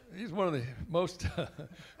one of the most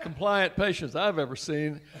compliant patients I've ever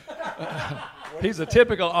seen. He's a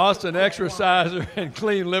typical Austin exerciser and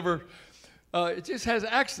clean liver. It just has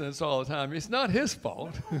accidents all the time. It's not his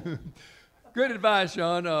fault. Good advice,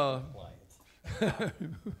 Jon.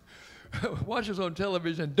 Watch us on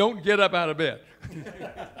television. Don't get up out of bed. Stay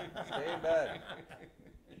in bed.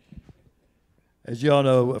 As you all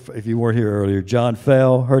know, if you weren't here earlier, Jon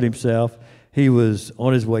fell, hurt himself. He was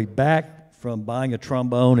on his way back from buying a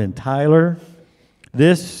trombone in Tyler.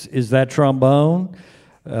 This is that trombone.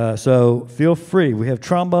 So feel free. We have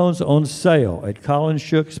trombones on sale at Colin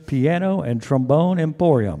Shook's Piano and Trombone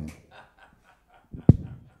Emporium.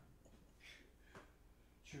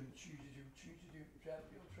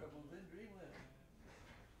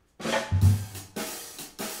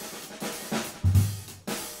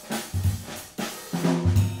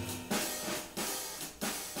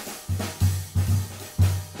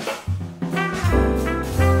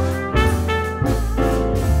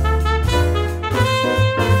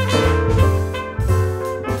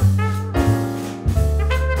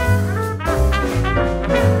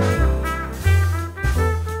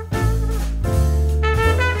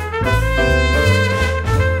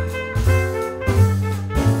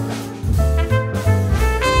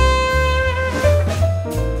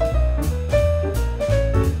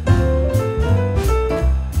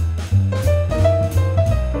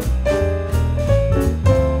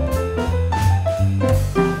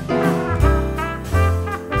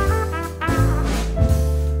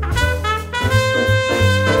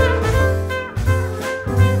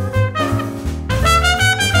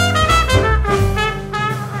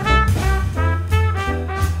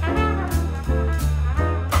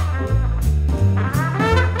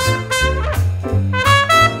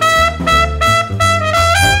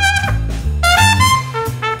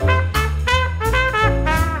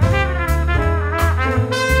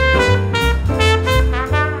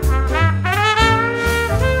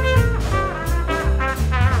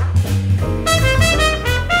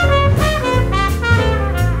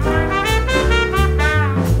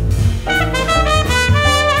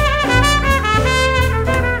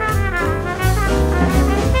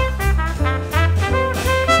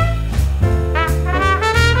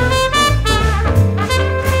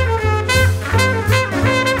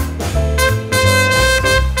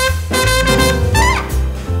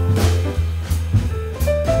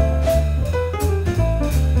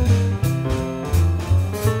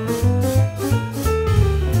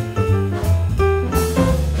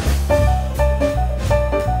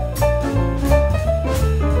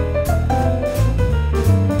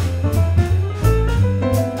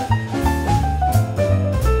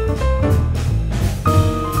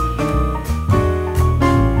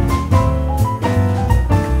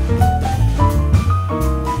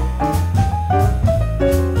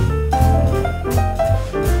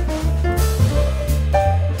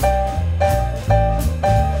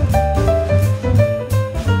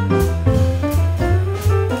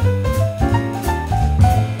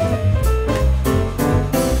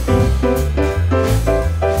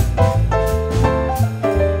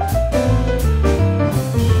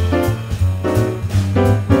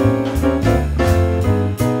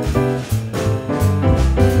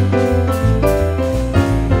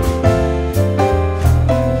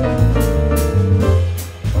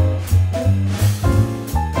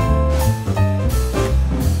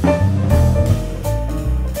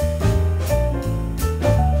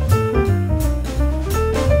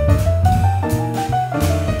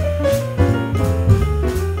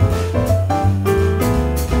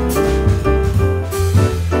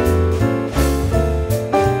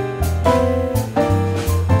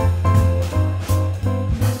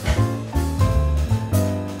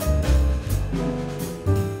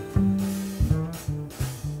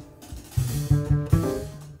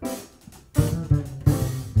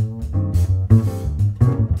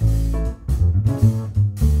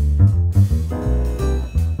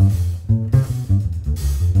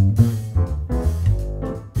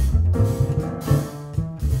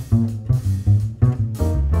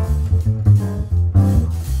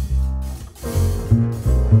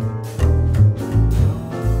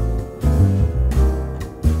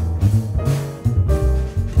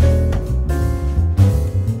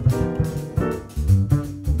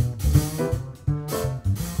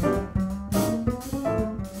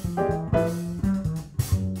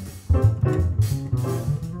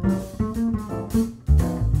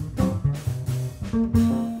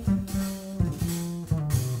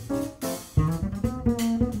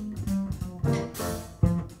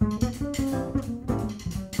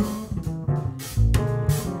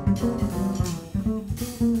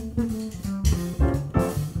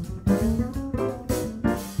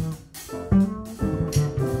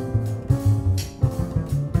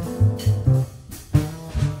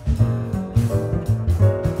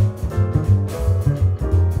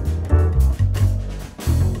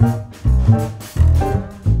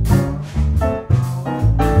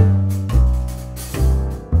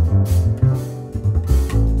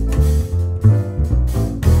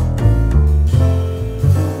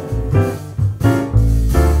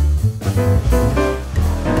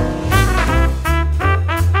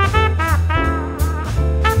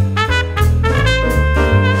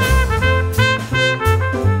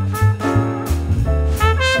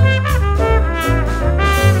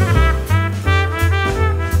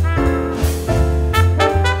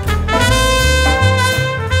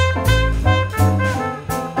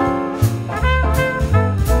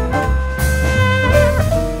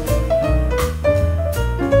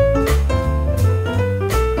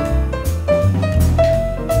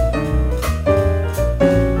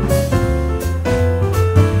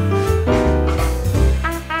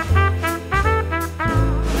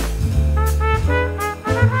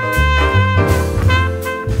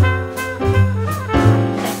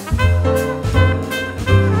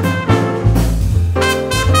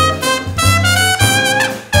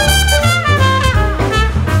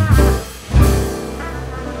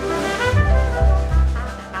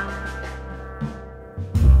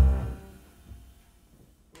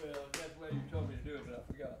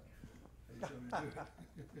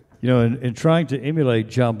 You know, in trying to emulate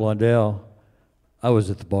Jon Blondell, I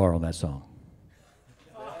was at the bar on that song.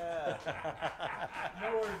 Nowhere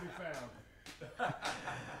to be found.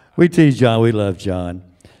 We tease John. We love John.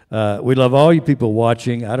 We love all you people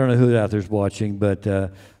watching. I don't know who out there's watching, but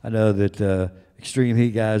I know that Extreme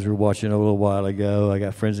Heat guys were watching a little while ago. I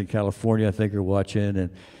got friends in California I think are watching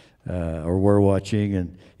and or were watching.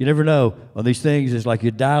 And you never know on these things. It's like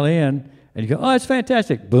you dial in and you go, oh, it's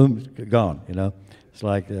fantastic. Boom, gone. You know, it's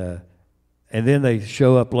like, and then they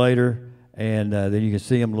show up later, and then you can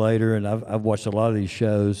see them later. And I've watched a lot of these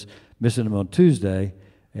shows, missing them on Tuesday,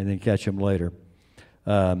 and then catch them later.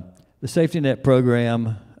 The safety net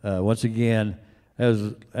program, once again,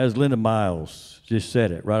 as Linda Miles just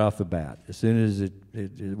said it right off the bat. As soon as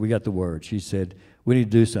we got the word, she said, we need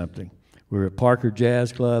to do something. We were at Parker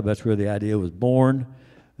Jazz Club. That's where the idea was born.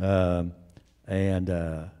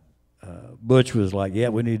 Butch was like, yeah,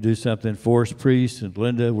 we need to do something. Forrest Priest and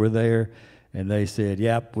Linda were there, and they said,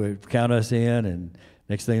 yep, count us in. And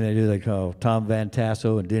next thing they do, they call Tom Van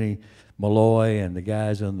Tassel and Denny Malloy and the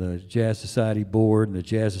guys on the Jazz Society board, and the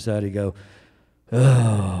Jazz Society go,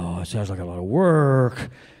 oh, it sounds like a lot of work.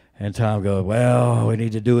 And Tom goes, well, we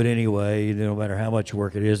need to do it anyway, no matter how much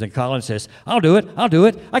work it is. And Colin says, I'll do it,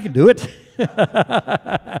 I can do it.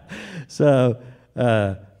 So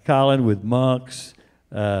Colin with Monks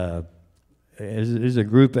is a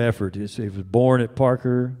group effort. It was born at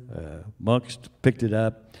Parker. Monks picked it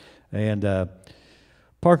up. And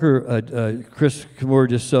Parker, Chris Kimura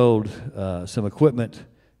just sold some equipment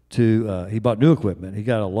to, he bought new equipment. He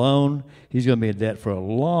got a loan. He's going to be in debt for a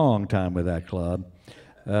long time with that club.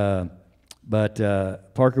 But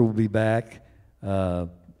Parker will be back. I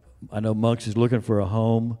know Monks is looking for a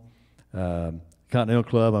home. Continental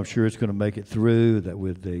Club, I'm sure it's going to make it through that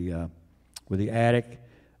with the attic,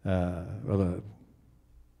 or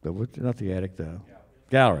not the attic, the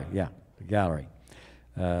gallery. Yeah, the gallery.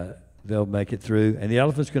 They'll make it through, and the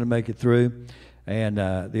Elephant's going to make it through. And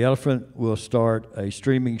the Elephant will start a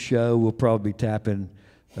streaming show. We'll probably be tapping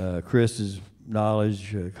Chris's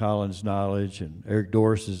knowledge, Colin's knowledge, and Eric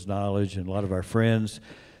Doris's knowledge, and a lot of our friends,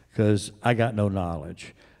 because I got no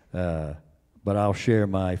knowledge. But I'll share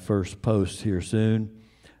my first post here soon.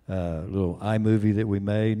 A little iMovie that we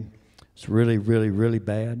made. It's really, really, really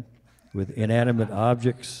bad with inanimate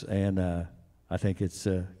objects, and I think it's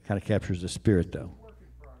kind of captures the spirit, though.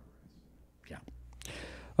 Yeah.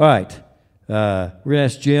 All right. We're going to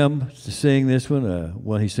ask Jim to sing this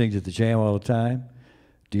one. He sings at the jam all the time.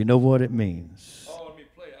 Do you know what it means? Oh, let me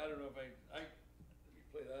play it. I don't know if I let me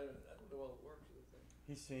play it. I don't know how it works.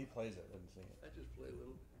 He plays it, doesn't sing it. I just play a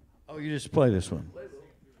little. Oh, you just play this one.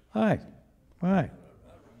 All right. All right.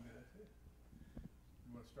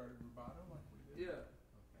 You want to start at rubato like we did?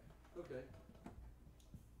 Yeah. Okay.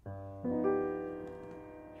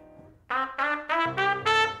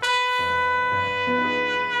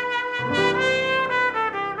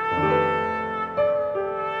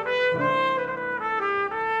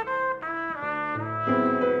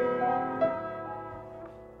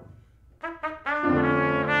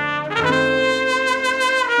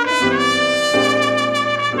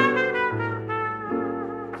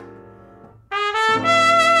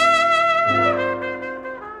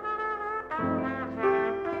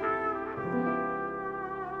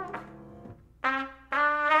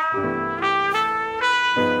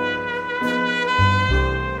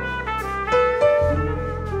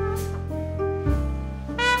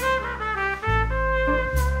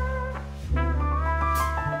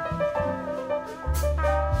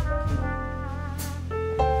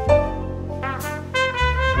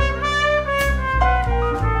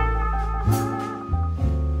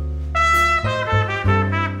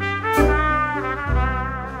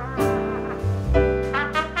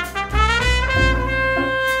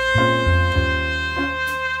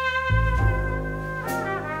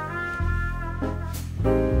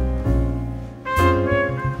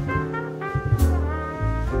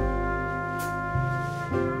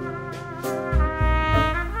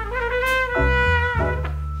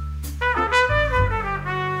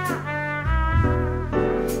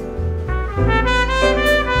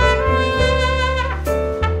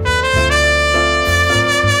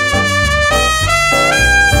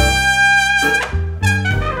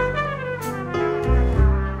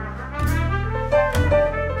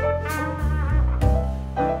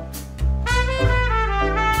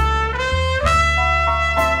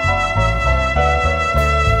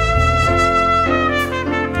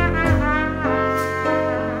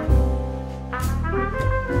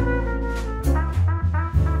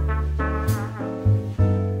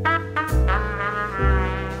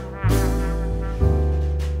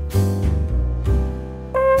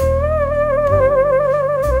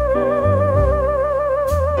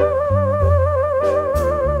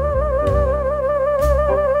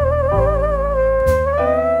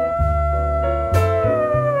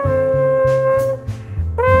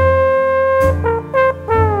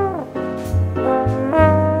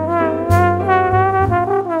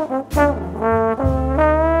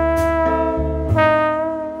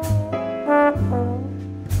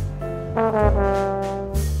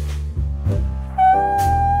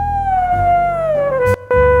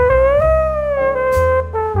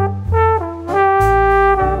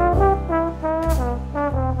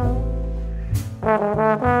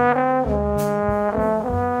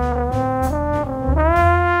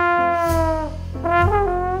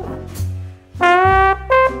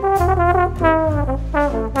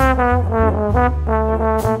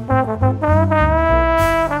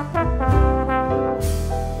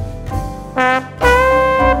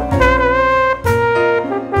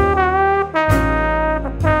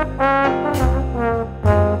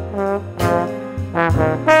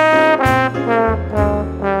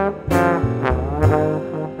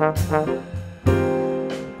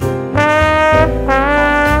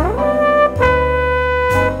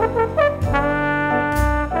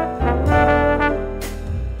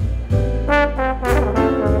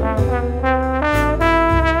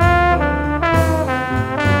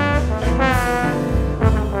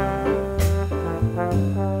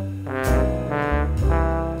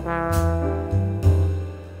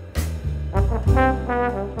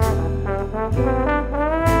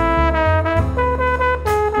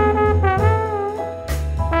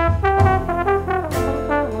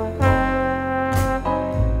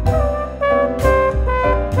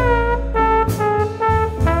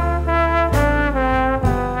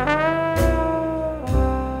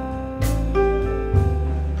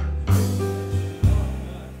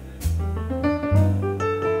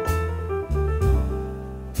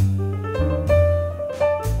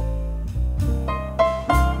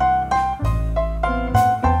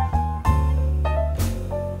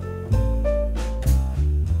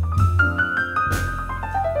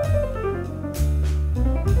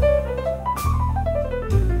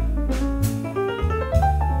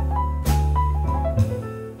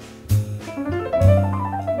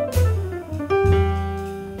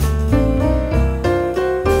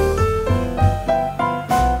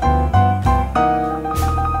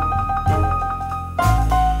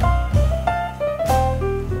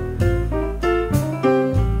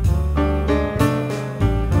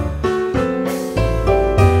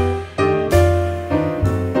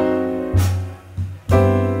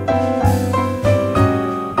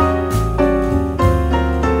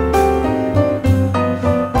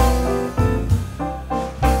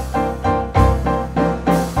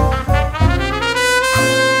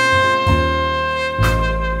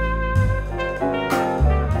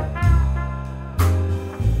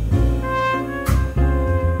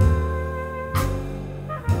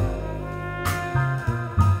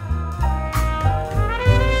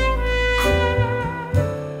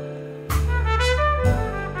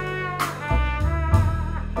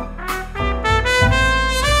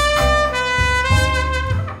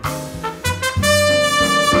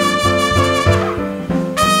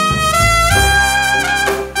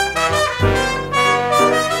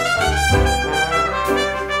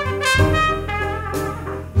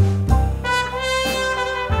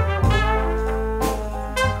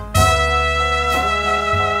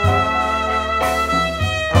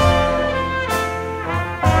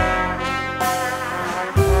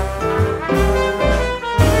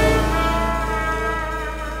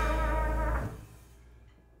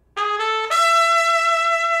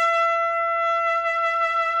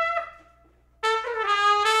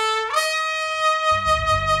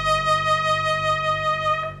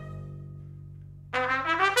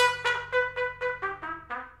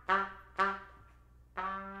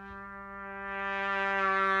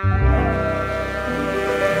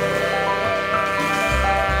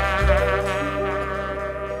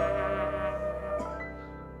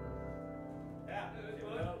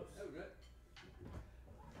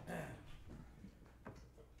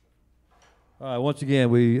 Once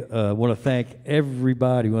again, we want to thank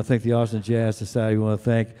everybody. We want to thank the Austin Jazz Society. We want to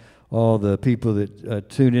thank all the people that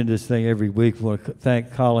tune into this thing every week. We want to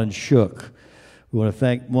thank Colin Shook. We want to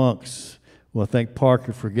thank Monks. We want to thank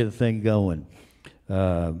Parker for getting the thing going.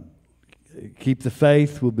 Keep the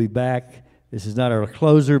faith. We'll be back. This is not our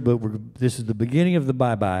closer, but this is the beginning of the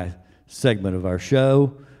bye-bye segment of our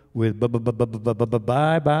show with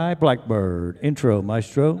Bye-Bye Blackbird. Intro,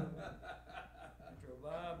 Maestro.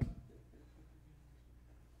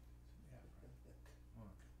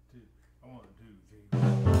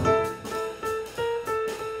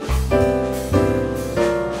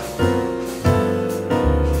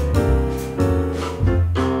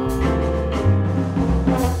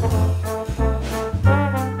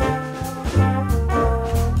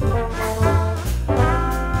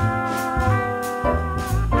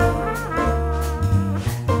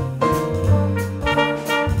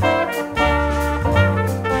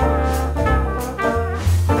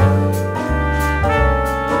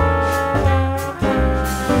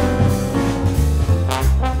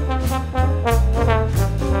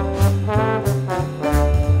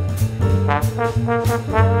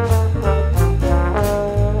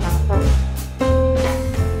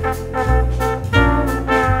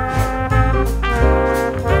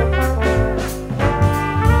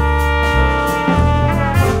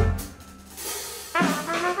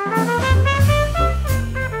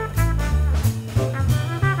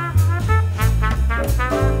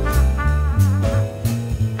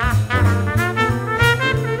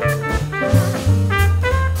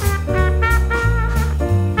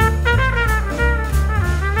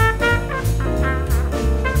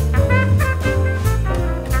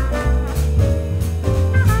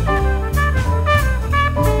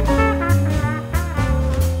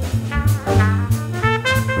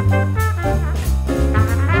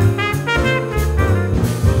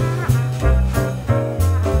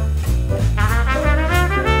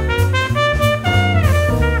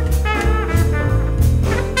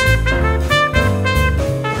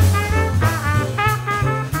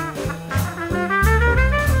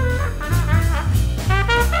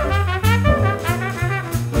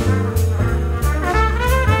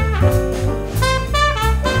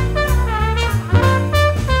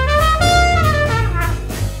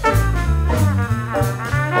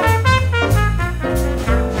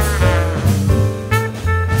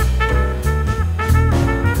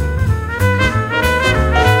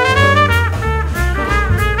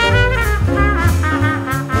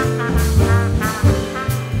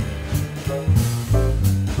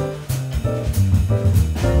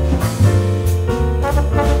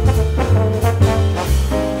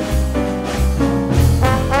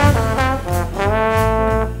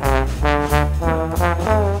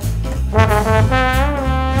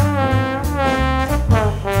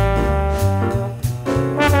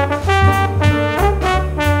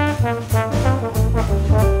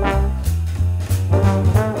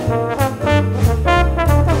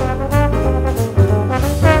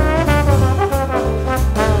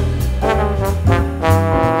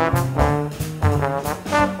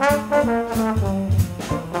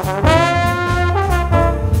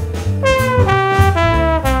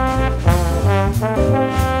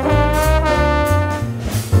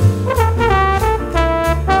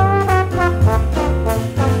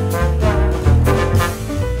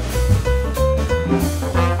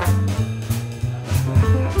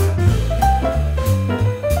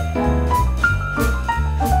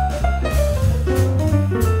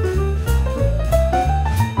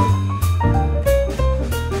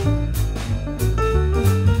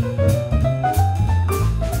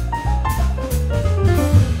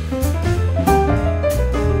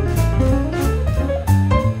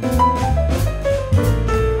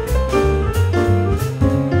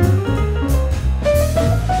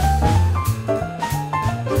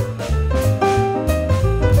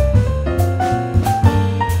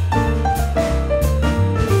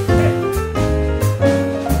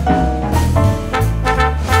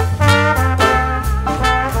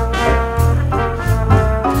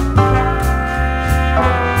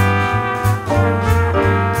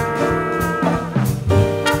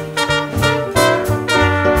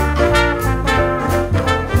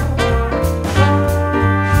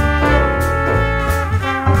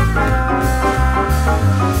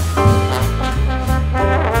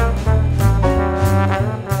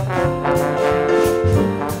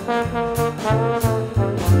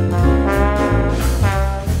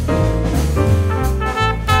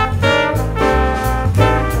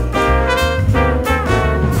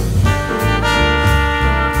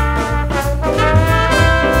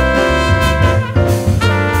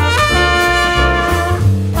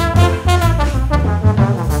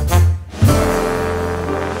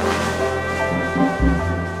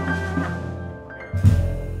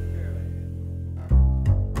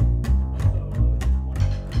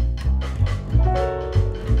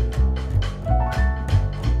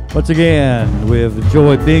 Once again, we've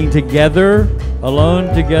enjoyed being together,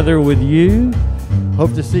 alone together with you.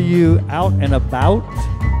 Hope to see you out and about.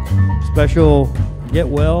 Special get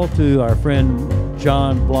well to our friend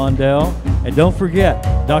Jon Blondell. And don't forget,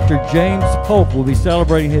 Dr. James Polk will be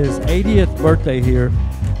celebrating his 80th birthday here.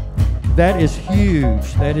 That is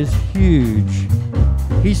huge. That is huge.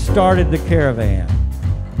 He started the caravan.